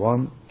messenger is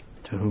one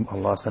to whom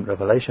Allah sent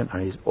revelation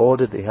and he's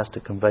ordered that he has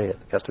to convey it,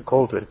 he has to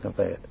call to it to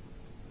convey it.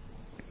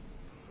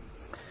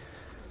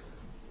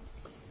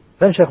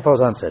 Then Shaykh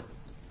Fawzan said,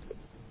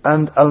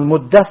 and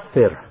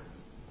Al-Muddathir,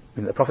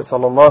 the Prophet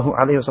sallallahu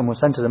alaihi wasallam was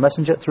sent as a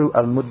messenger through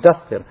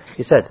Al-Muddathir.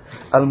 He said,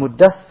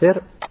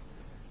 Al-Muddathir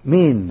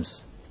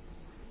means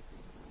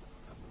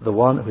the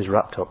one who is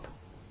wrapped up.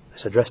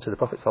 It's addressed to the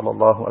Prophet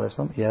sallallahu alaihi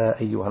wasallam. Ya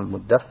ayyuhal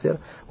muddathir.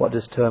 What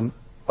does term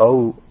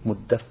O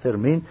muddathir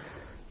mean?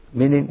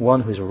 Meaning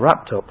one who is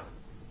wrapped up.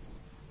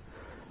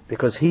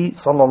 Because he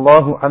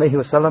sallallahu alaihi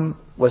wasallam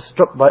was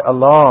struck by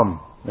alarm.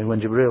 And when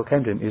Jibreel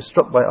came to him, he was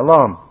struck by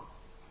alarm.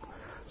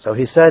 So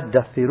he said,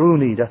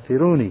 Dathiruni,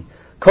 Dathiruni,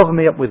 cover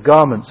me up with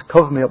garments,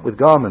 cover me up with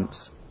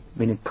garments.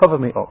 Meaning cover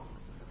me up.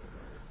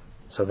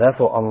 So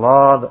therefore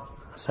Allah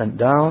sent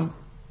down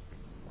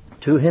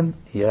to him,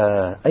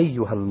 Ya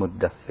ayyuhal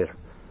muddathir,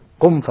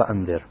 qum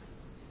fa'andir,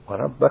 wa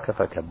rabbaka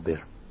fakabbir.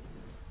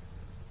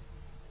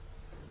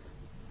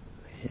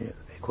 He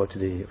quoted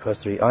the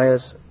first three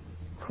ayahs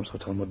from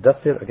Surah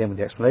Al-Muddathir, again with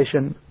the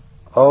explanation.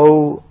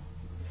 O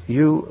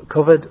you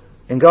covered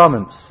in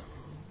garments.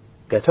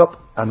 Get up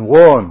and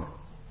warn.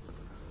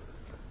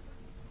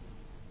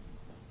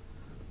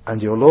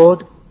 And your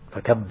Lord,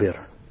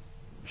 فَكَبِّرْ.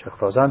 Shaykh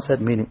Fawzan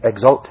said, meaning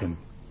exalt him.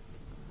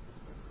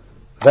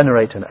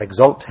 Venerate and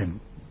exalt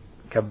him.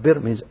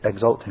 Kabbir means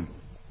exalt him.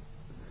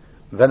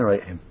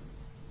 Venerate him.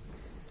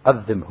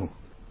 أَذِّمْهُ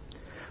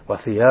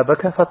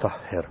وَثِيَابَكَ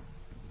فَطَهِّرْ.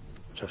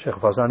 So Shaykh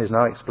Fawzan is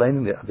now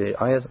explaining the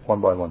ayahs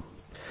one by one.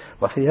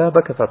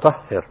 وَثِيَابَكَ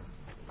فَطَهِّرْ.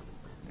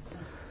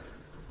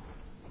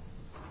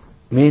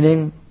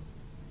 Meaning,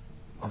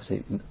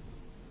 obviously,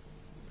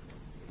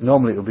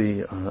 normally it will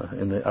be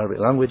in the Arabic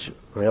language,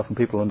 very often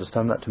people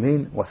understand that to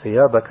mean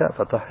وَثِيَابَكَ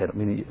فَطَهِّرْ,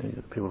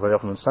 meaning people very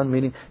often understand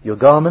meaning your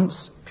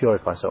garments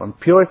purify. So, and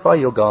purify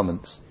your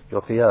garments,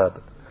 your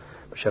thiyab.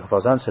 But Shaykh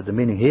Fawzan said the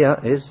meaning here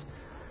is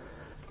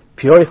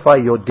purify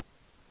your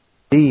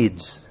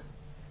deeds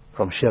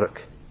from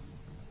shirk.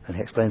 And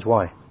he explains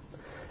why.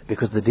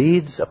 Because the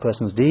deeds, a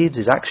person's deeds,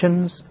 his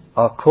actions,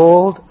 are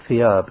called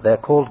thiyab. They are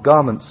called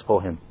garments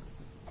for him.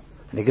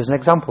 And he gives an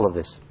example of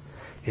this.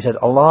 He said,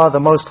 Allah the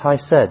Most High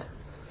said,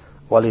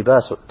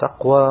 وَلِبَاسُ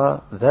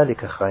التَّقْوَى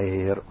ذَلِكَ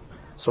خَيْرٌ.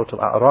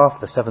 Surah Al-A'raf,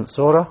 the 7th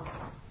surah,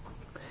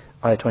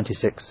 ayah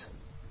 26.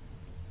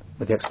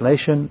 With the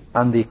explanation,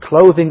 and the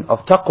clothing of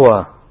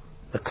taqwa,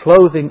 the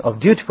clothing of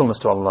dutifulness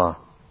to Allah,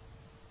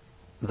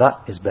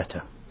 that is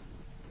better.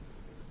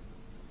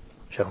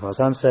 Shaykh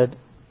Fawzan said,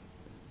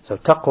 so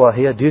taqwa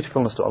here,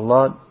 dutifulness to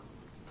Allah,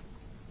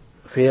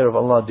 fear of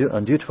Allah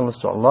and dutifulness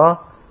to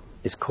Allah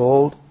is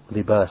called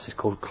libas, is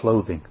called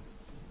clothing.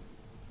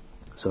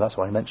 So that's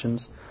why he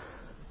mentions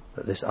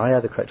that this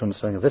ayah, the correct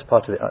understanding of this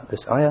part of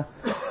this ayah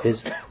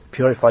is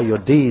purify your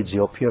deeds,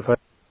 purify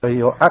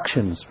your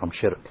actions from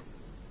shirk.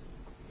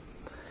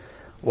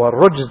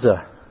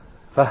 وَالرُّجْزَ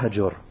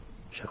فَهَجُرْ.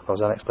 Shaykh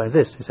Fawzan explains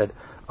this. He said,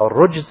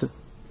 al-rujz,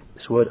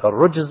 this word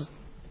al-rujz,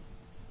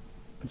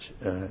 which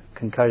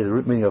can carry the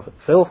root meaning of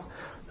filth,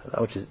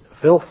 which is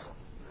filth.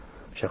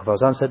 Shaykh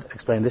Fawzan said,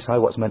 explain this ayah,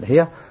 what's meant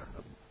here.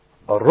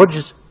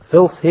 Al-rujz,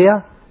 filth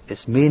here,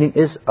 its meaning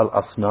is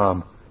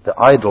al-asnam, the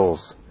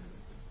idols.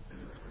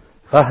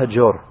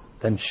 Fahajur,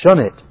 then shun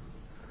it.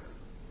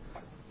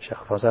 Shaykh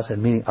Fawzan said,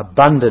 meaning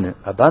abandon it,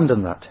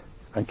 abandon that,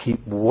 and keep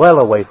well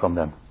away from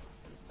them.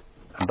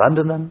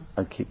 Abandon them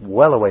and keep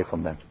well away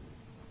from them.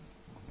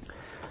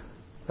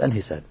 Then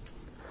he said,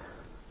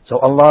 so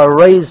Allah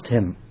raised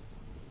him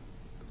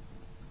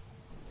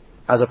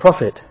as a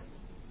prophet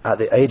at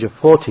the age of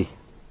 40,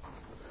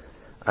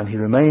 and he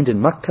remained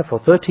in Makkah for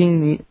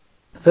 13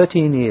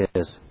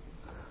 years,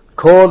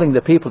 calling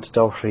the people to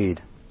Tawheed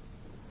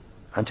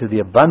and to the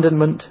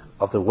abandonment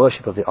of the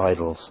worship of the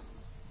idols.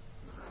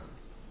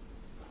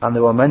 And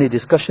there were many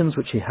discussions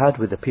which he had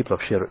with the people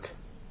of Shirk,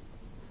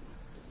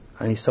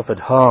 and he suffered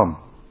harm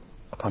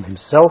upon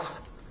himself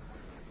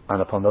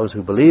and upon those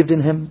who believed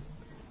in him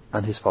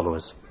and his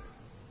followers.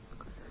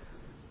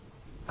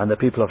 And the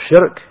people of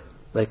Shirk,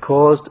 they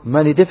caused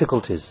many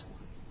difficulties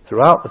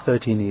throughout the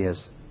 13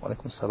 years.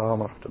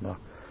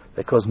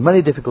 They caused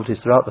many difficulties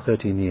throughout the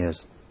 13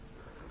 years.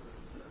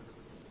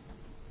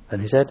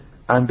 And he said,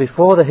 and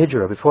before the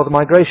hijrah, before the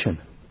migration,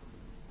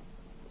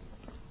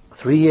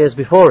 3 years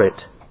before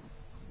it,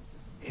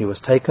 he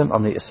was taken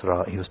on the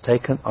Isra, he was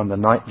taken on the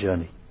night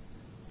journey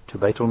to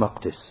Bayt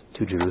al-Maqdis,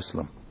 to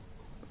Jerusalem.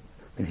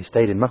 And he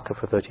stayed in Makkah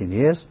for 13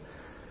 years.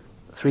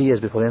 3 years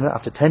before that,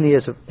 after 10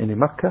 years in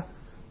Makkah,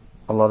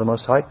 Allah the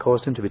Most High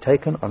caused him to be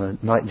taken on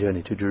a night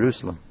journey to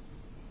Jerusalem.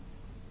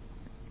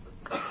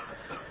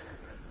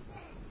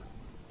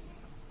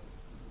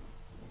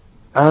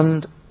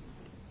 And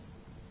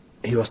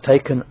he was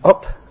taken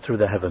up through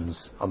the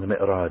heavens on the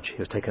Mi'raj. He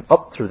was taken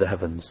up through the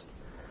heavens.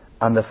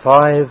 And the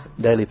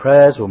 5 daily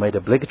prayers were made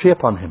obligatory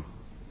upon him.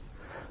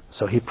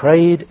 So he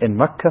prayed in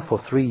Makkah for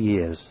 3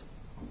 years.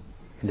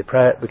 And the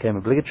prayer became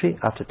obligatory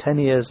after 10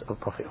 years of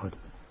prophethood.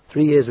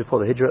 3 years before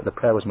the hijrah, the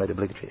prayer was made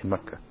obligatory in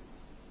Makkah.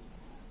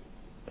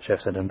 The Shaykh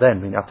said, and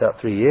then, meaning after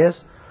that 3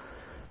 years,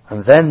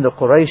 and then the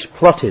Quraysh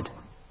plotted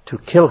to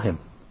kill him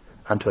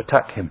and to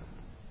attack him.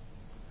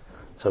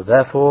 So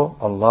therefore,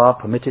 Allah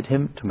permitted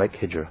him to make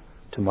hijrah,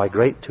 to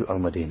migrate to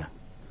Al-Madinah.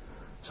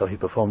 So he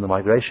performed the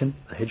migration,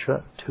 the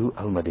hijrah, to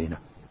Al-Madinah.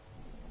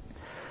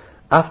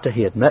 After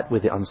he had met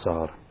with the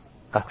Ansar,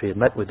 after he had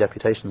met with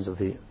deputations of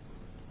the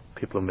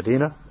people of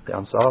Medina, the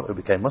Ansar who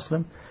became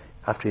Muslim,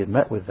 after he had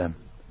met with them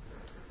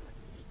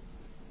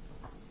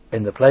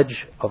in the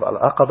pledge of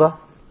Al-Aqaba,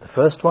 the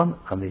first one,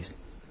 and the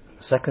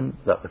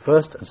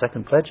first and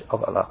second pledge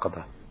of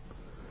Al-Aqaba.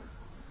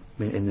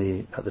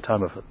 At the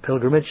time of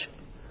pilgrimage,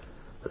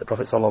 the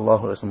Prophet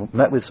ﷺ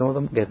met with some of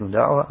them, gave them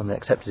da'wah, and they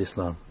accepted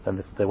Islam.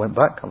 Then they went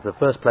back after the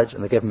first pledge,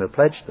 and they gave them a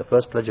pledge, the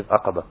first pledge of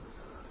Aqaba.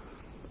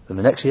 Then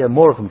the next year,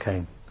 more of them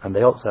came, and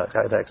they also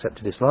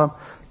accepted Islam.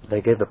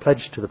 They gave the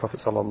pledge to the Prophet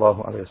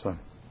ﷺ,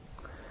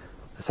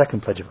 the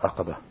second pledge of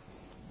Aqaba.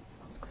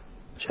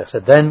 The Shaykh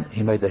said, then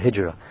he made the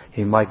hijrah.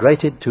 He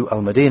migrated to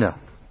Al-Madinah,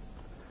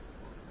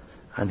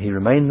 and he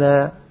remained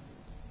there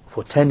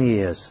for 10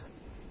 years.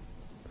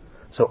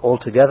 So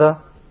altogether,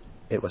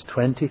 it was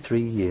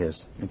 23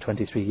 years, in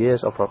 23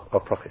 years of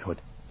prophethood.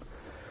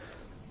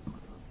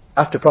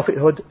 After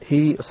prophethood,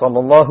 he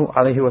sallallahu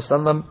alaihi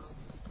wasallam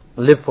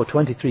lived for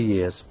 23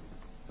 years.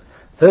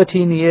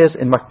 13 years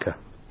in Mecca,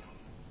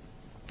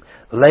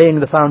 laying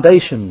the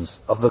foundations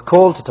of the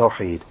call to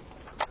Tawheed,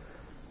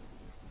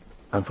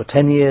 and for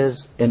 10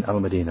 years in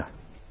Al-Madinah.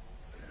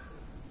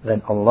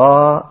 Then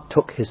Allah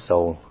took his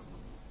soul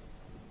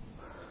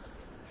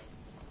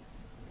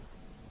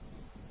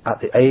at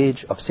the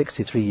age of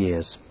 63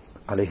 years,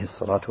 alayhi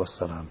salatu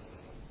wassalam.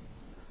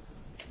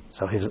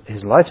 So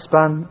his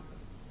lifespan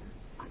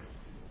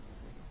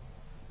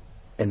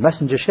in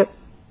messengership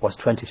was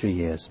 23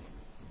 years.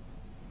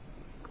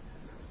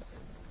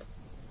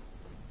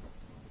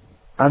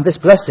 And this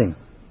blessing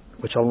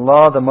which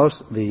Allah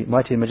the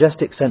Mighty and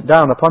Majestic sent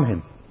down upon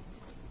him,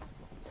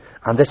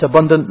 and this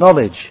abundant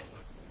knowledge,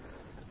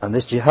 and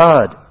this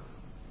jihad,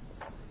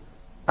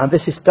 and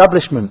this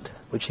establishment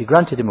which he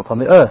granted him upon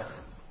the earth,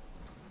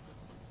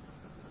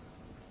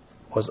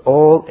 was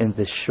all in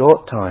this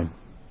short time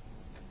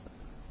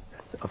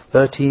of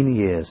 13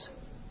 years.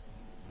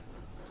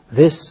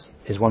 This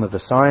is one of the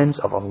signs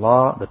of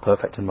Allah, the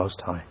Perfect and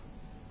Most High.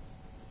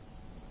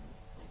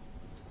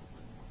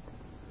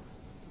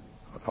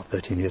 Not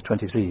 13 years,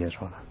 23 years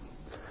rather.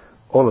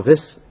 All of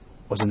this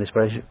was in this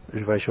very,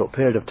 very short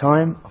period of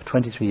time of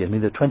 23 years. I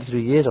mean, the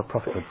 23 years of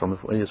prophethood, from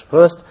when he was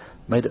first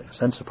made a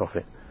sense of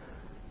prophet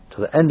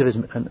to the end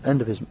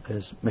of his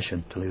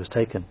mission, till he was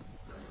taken.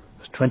 It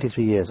was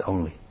 23 years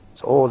only.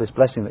 So all this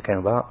blessing that came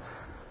about,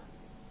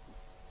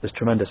 this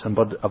tremendous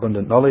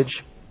abundant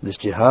knowledge, this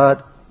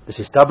jihad, this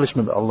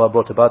establishment that Allah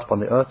brought about upon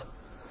the earth,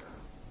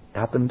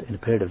 happened in a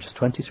period of just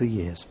 23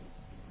 years.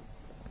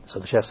 So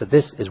the Shaykh said,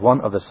 this is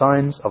one of the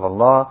signs of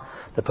Allah,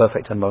 the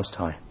Perfect and Most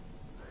High.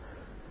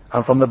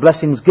 And from the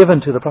blessings given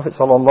to the Prophet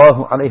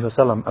sallallahu alaihi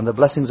wasallam, and the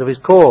blessings of his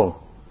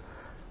call,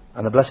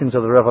 and the blessings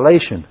of the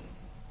revelation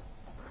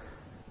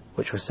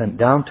which was sent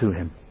down to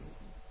him,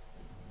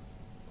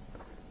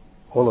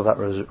 all of that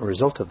was a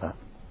result of that.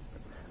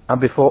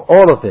 And before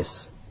all of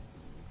this,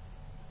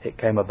 it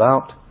came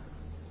about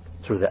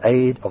through the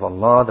aid of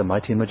Allah, the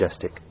Mighty and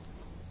Majestic.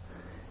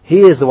 He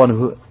is the one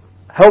who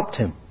helped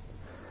him.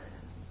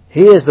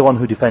 He is the one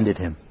who defended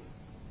him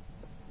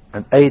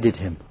and aided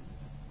him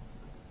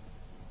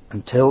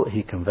until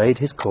he conveyed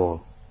his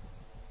call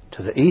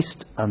to the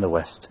east and the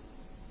west.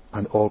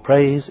 And all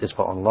praise is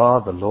for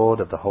Allah, the Lord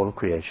of the whole of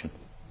creation.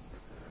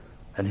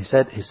 And he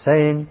said, his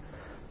saying,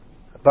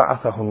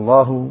 بَعَثَهُ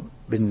اللَّهُ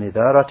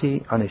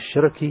بِالنِّذَارَةِ عَنِ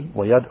الشِّرْكِ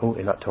وَيَدْعُو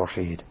إِلَى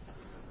التَّوْحِيدِ.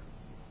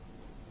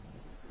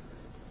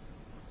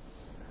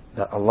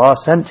 That Allah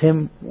sent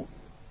him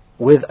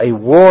with a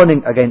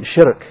warning against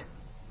shirk,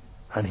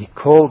 and he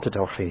called to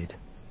Tawheed.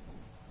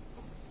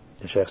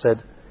 The Shaykh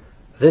said,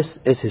 this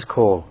is his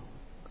call,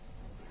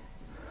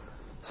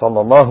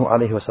 sallallahu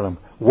alaihi wasallam,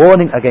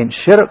 warning against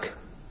shirk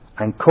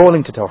and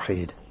calling to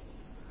Tawheed.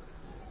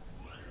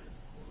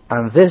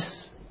 And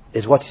this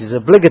is what is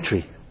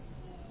obligatory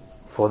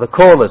for the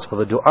callers, for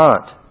the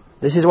du'at.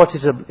 This is what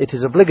it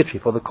is obligatory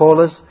for the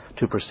callers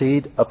to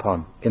proceed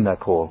upon in their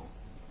call.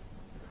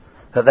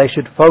 That they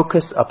should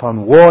focus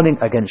upon warning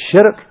against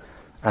shirk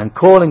and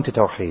calling to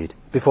Tawheed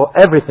before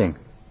everything.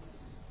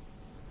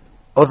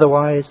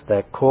 Otherwise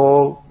their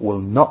call will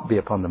not be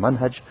upon the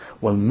manhaj,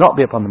 will not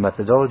be upon the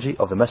methodology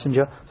of the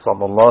Messenger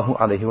sallallahu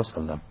alaihi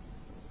wasallam.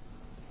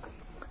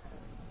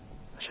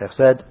 The Shaykh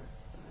said,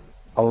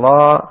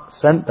 Allah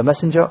sent the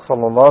Messenger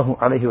sallallahu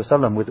alaihi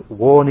wasallam with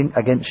warning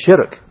against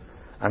shirk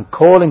and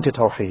calling to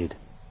Tawheed.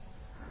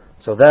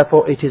 So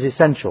therefore it is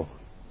essential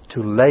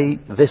to lay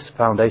this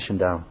foundation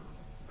down.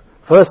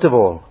 First of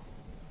all,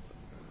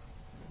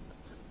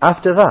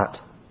 after that,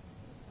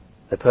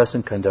 the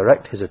person can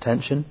direct his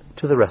attention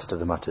to the rest of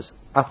the matters.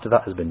 After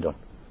that has been done.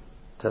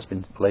 That's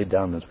been laid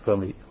down and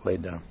firmly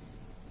laid down.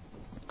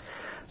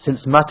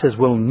 Since matters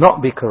will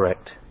not be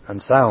correct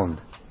and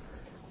sound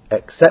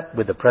except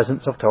with the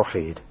presence of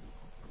Tawheed.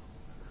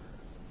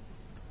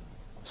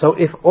 So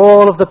if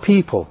all of the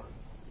people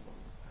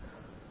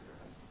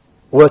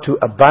were to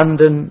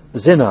abandon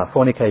zina,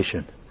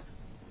 fornication,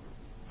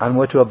 and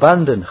were to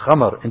abandon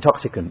khamr,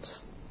 intoxicants,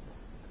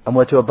 and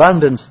were to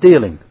abandon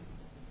stealing,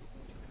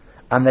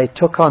 and they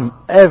took on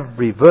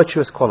every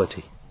virtuous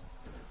quality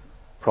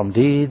from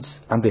deeds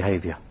and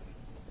behavior,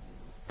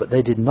 but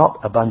they did not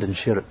abandon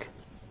shirk,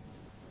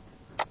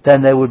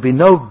 then there would be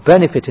no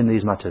benefit in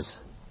these matters,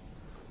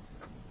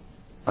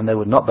 and they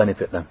would not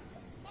benefit them.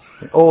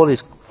 All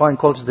these fine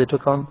qualities they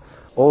took on,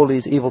 all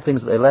these evil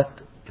things that they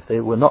left, if they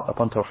were not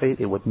upon Tawheed,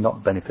 it would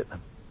not benefit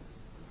them.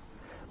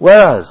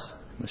 Whereas,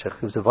 the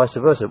Shaykh gives the vice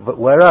versa, but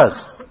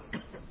whereas,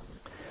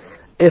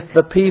 if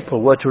the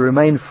people were to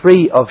remain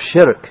free of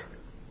shirk,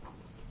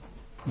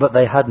 but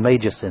they had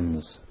major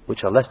sins,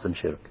 which are less than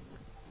shirk,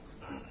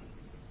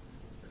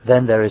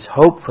 then there is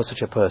hope for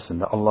such a person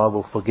that Allah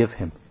will forgive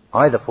him.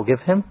 Either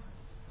forgive him,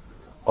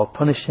 or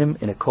punish him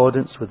in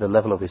accordance with the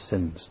level of his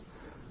sins.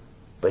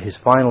 But his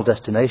final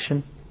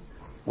destination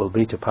will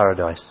be to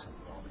paradise,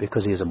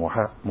 because he is a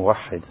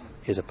muwahhid,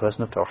 he is a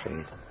person of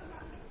Tawheed.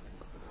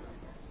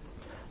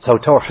 So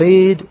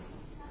Tawheed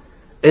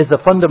is the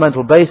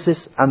fundamental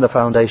basis and the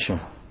foundation.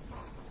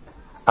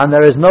 And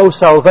there is no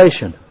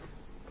salvation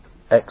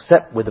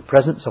except with the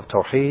presence of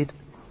Tawheed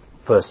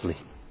firstly.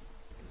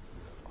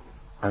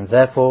 And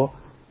therefore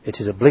it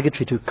is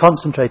obligatory to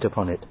concentrate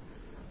upon it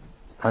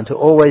and to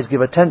always give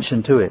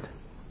attention to it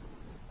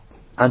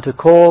and to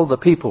call the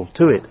people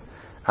to it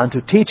and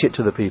to teach it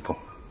to the people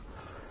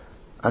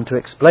and to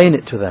explain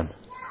it to them.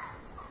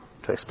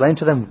 To explain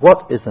to them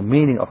what is the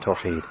meaning of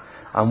Tawheed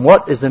and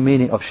what is the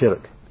meaning of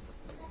Shirk.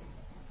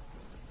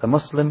 The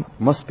Muslim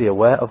must be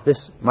aware of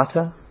this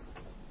matter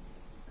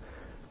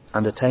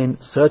and attain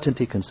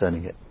certainty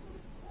concerning it.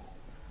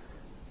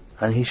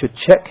 And he should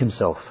check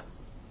himself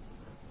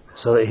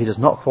so that he does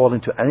not fall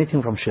into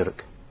anything from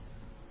Shirk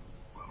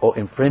or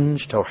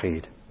infringe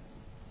Tawheed.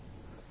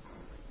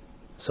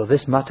 So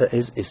this matter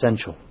is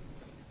essential.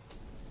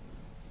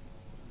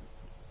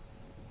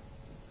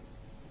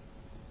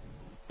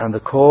 And the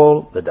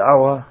call, the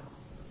da'wah,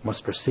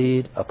 must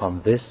proceed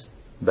upon this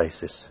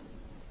basis.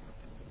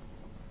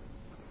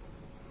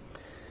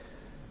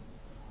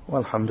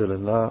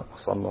 Walhamdulillah, wa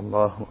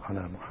sallallahu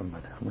ala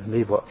Muhammad. I'm going to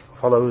leave what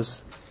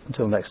follows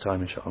until next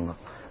time, inshaAllah.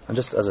 And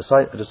just as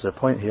a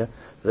point here,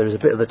 there is a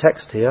bit of the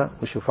text here,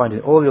 which you'll find in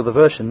all the other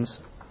versions.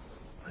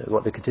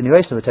 What the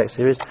continuation of the text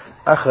here is,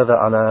 أخذ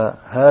على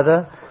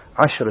هذا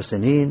عشر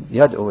سنين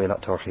يدعو إلى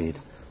التوحيد.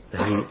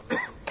 He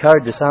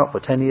carried this out for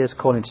 10 years,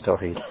 calling to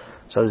Tawheed.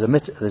 So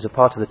there's a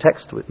part of the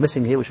text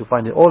missing here, which you'll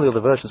find in all the other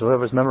versions.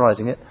 Whoever is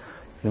memorizing it,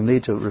 you'll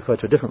need to refer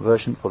to a different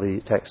version for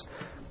the text.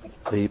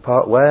 The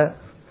part where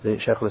the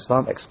Shaykh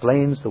al-Islam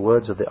explains the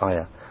words of the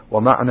ayah.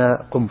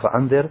 وَمَعْنَا قُمْ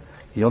فَأَنذِرْ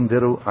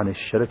يُنذِرُ عَنِ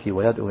الشِّرْكِ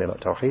وَيَدْعُ إِلَى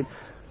التَّوْحِيدِ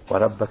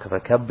وَرَبَّكَ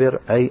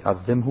فَكَبِّرْ أَيْ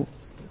عَظِّمْهُ,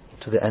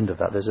 to the end of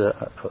that. There's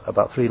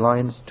about 3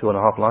 lines,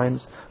 2.5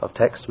 lines of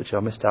text which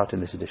are missed out in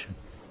this edition.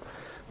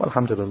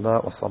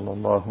 Walhamdulillah, wa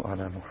sallallahu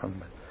ala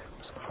Muhammad.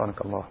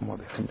 سبحانك اللهم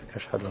وبحمدك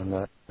أشهد أن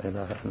لا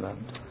إله إلا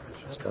أنت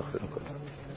أستغفرك.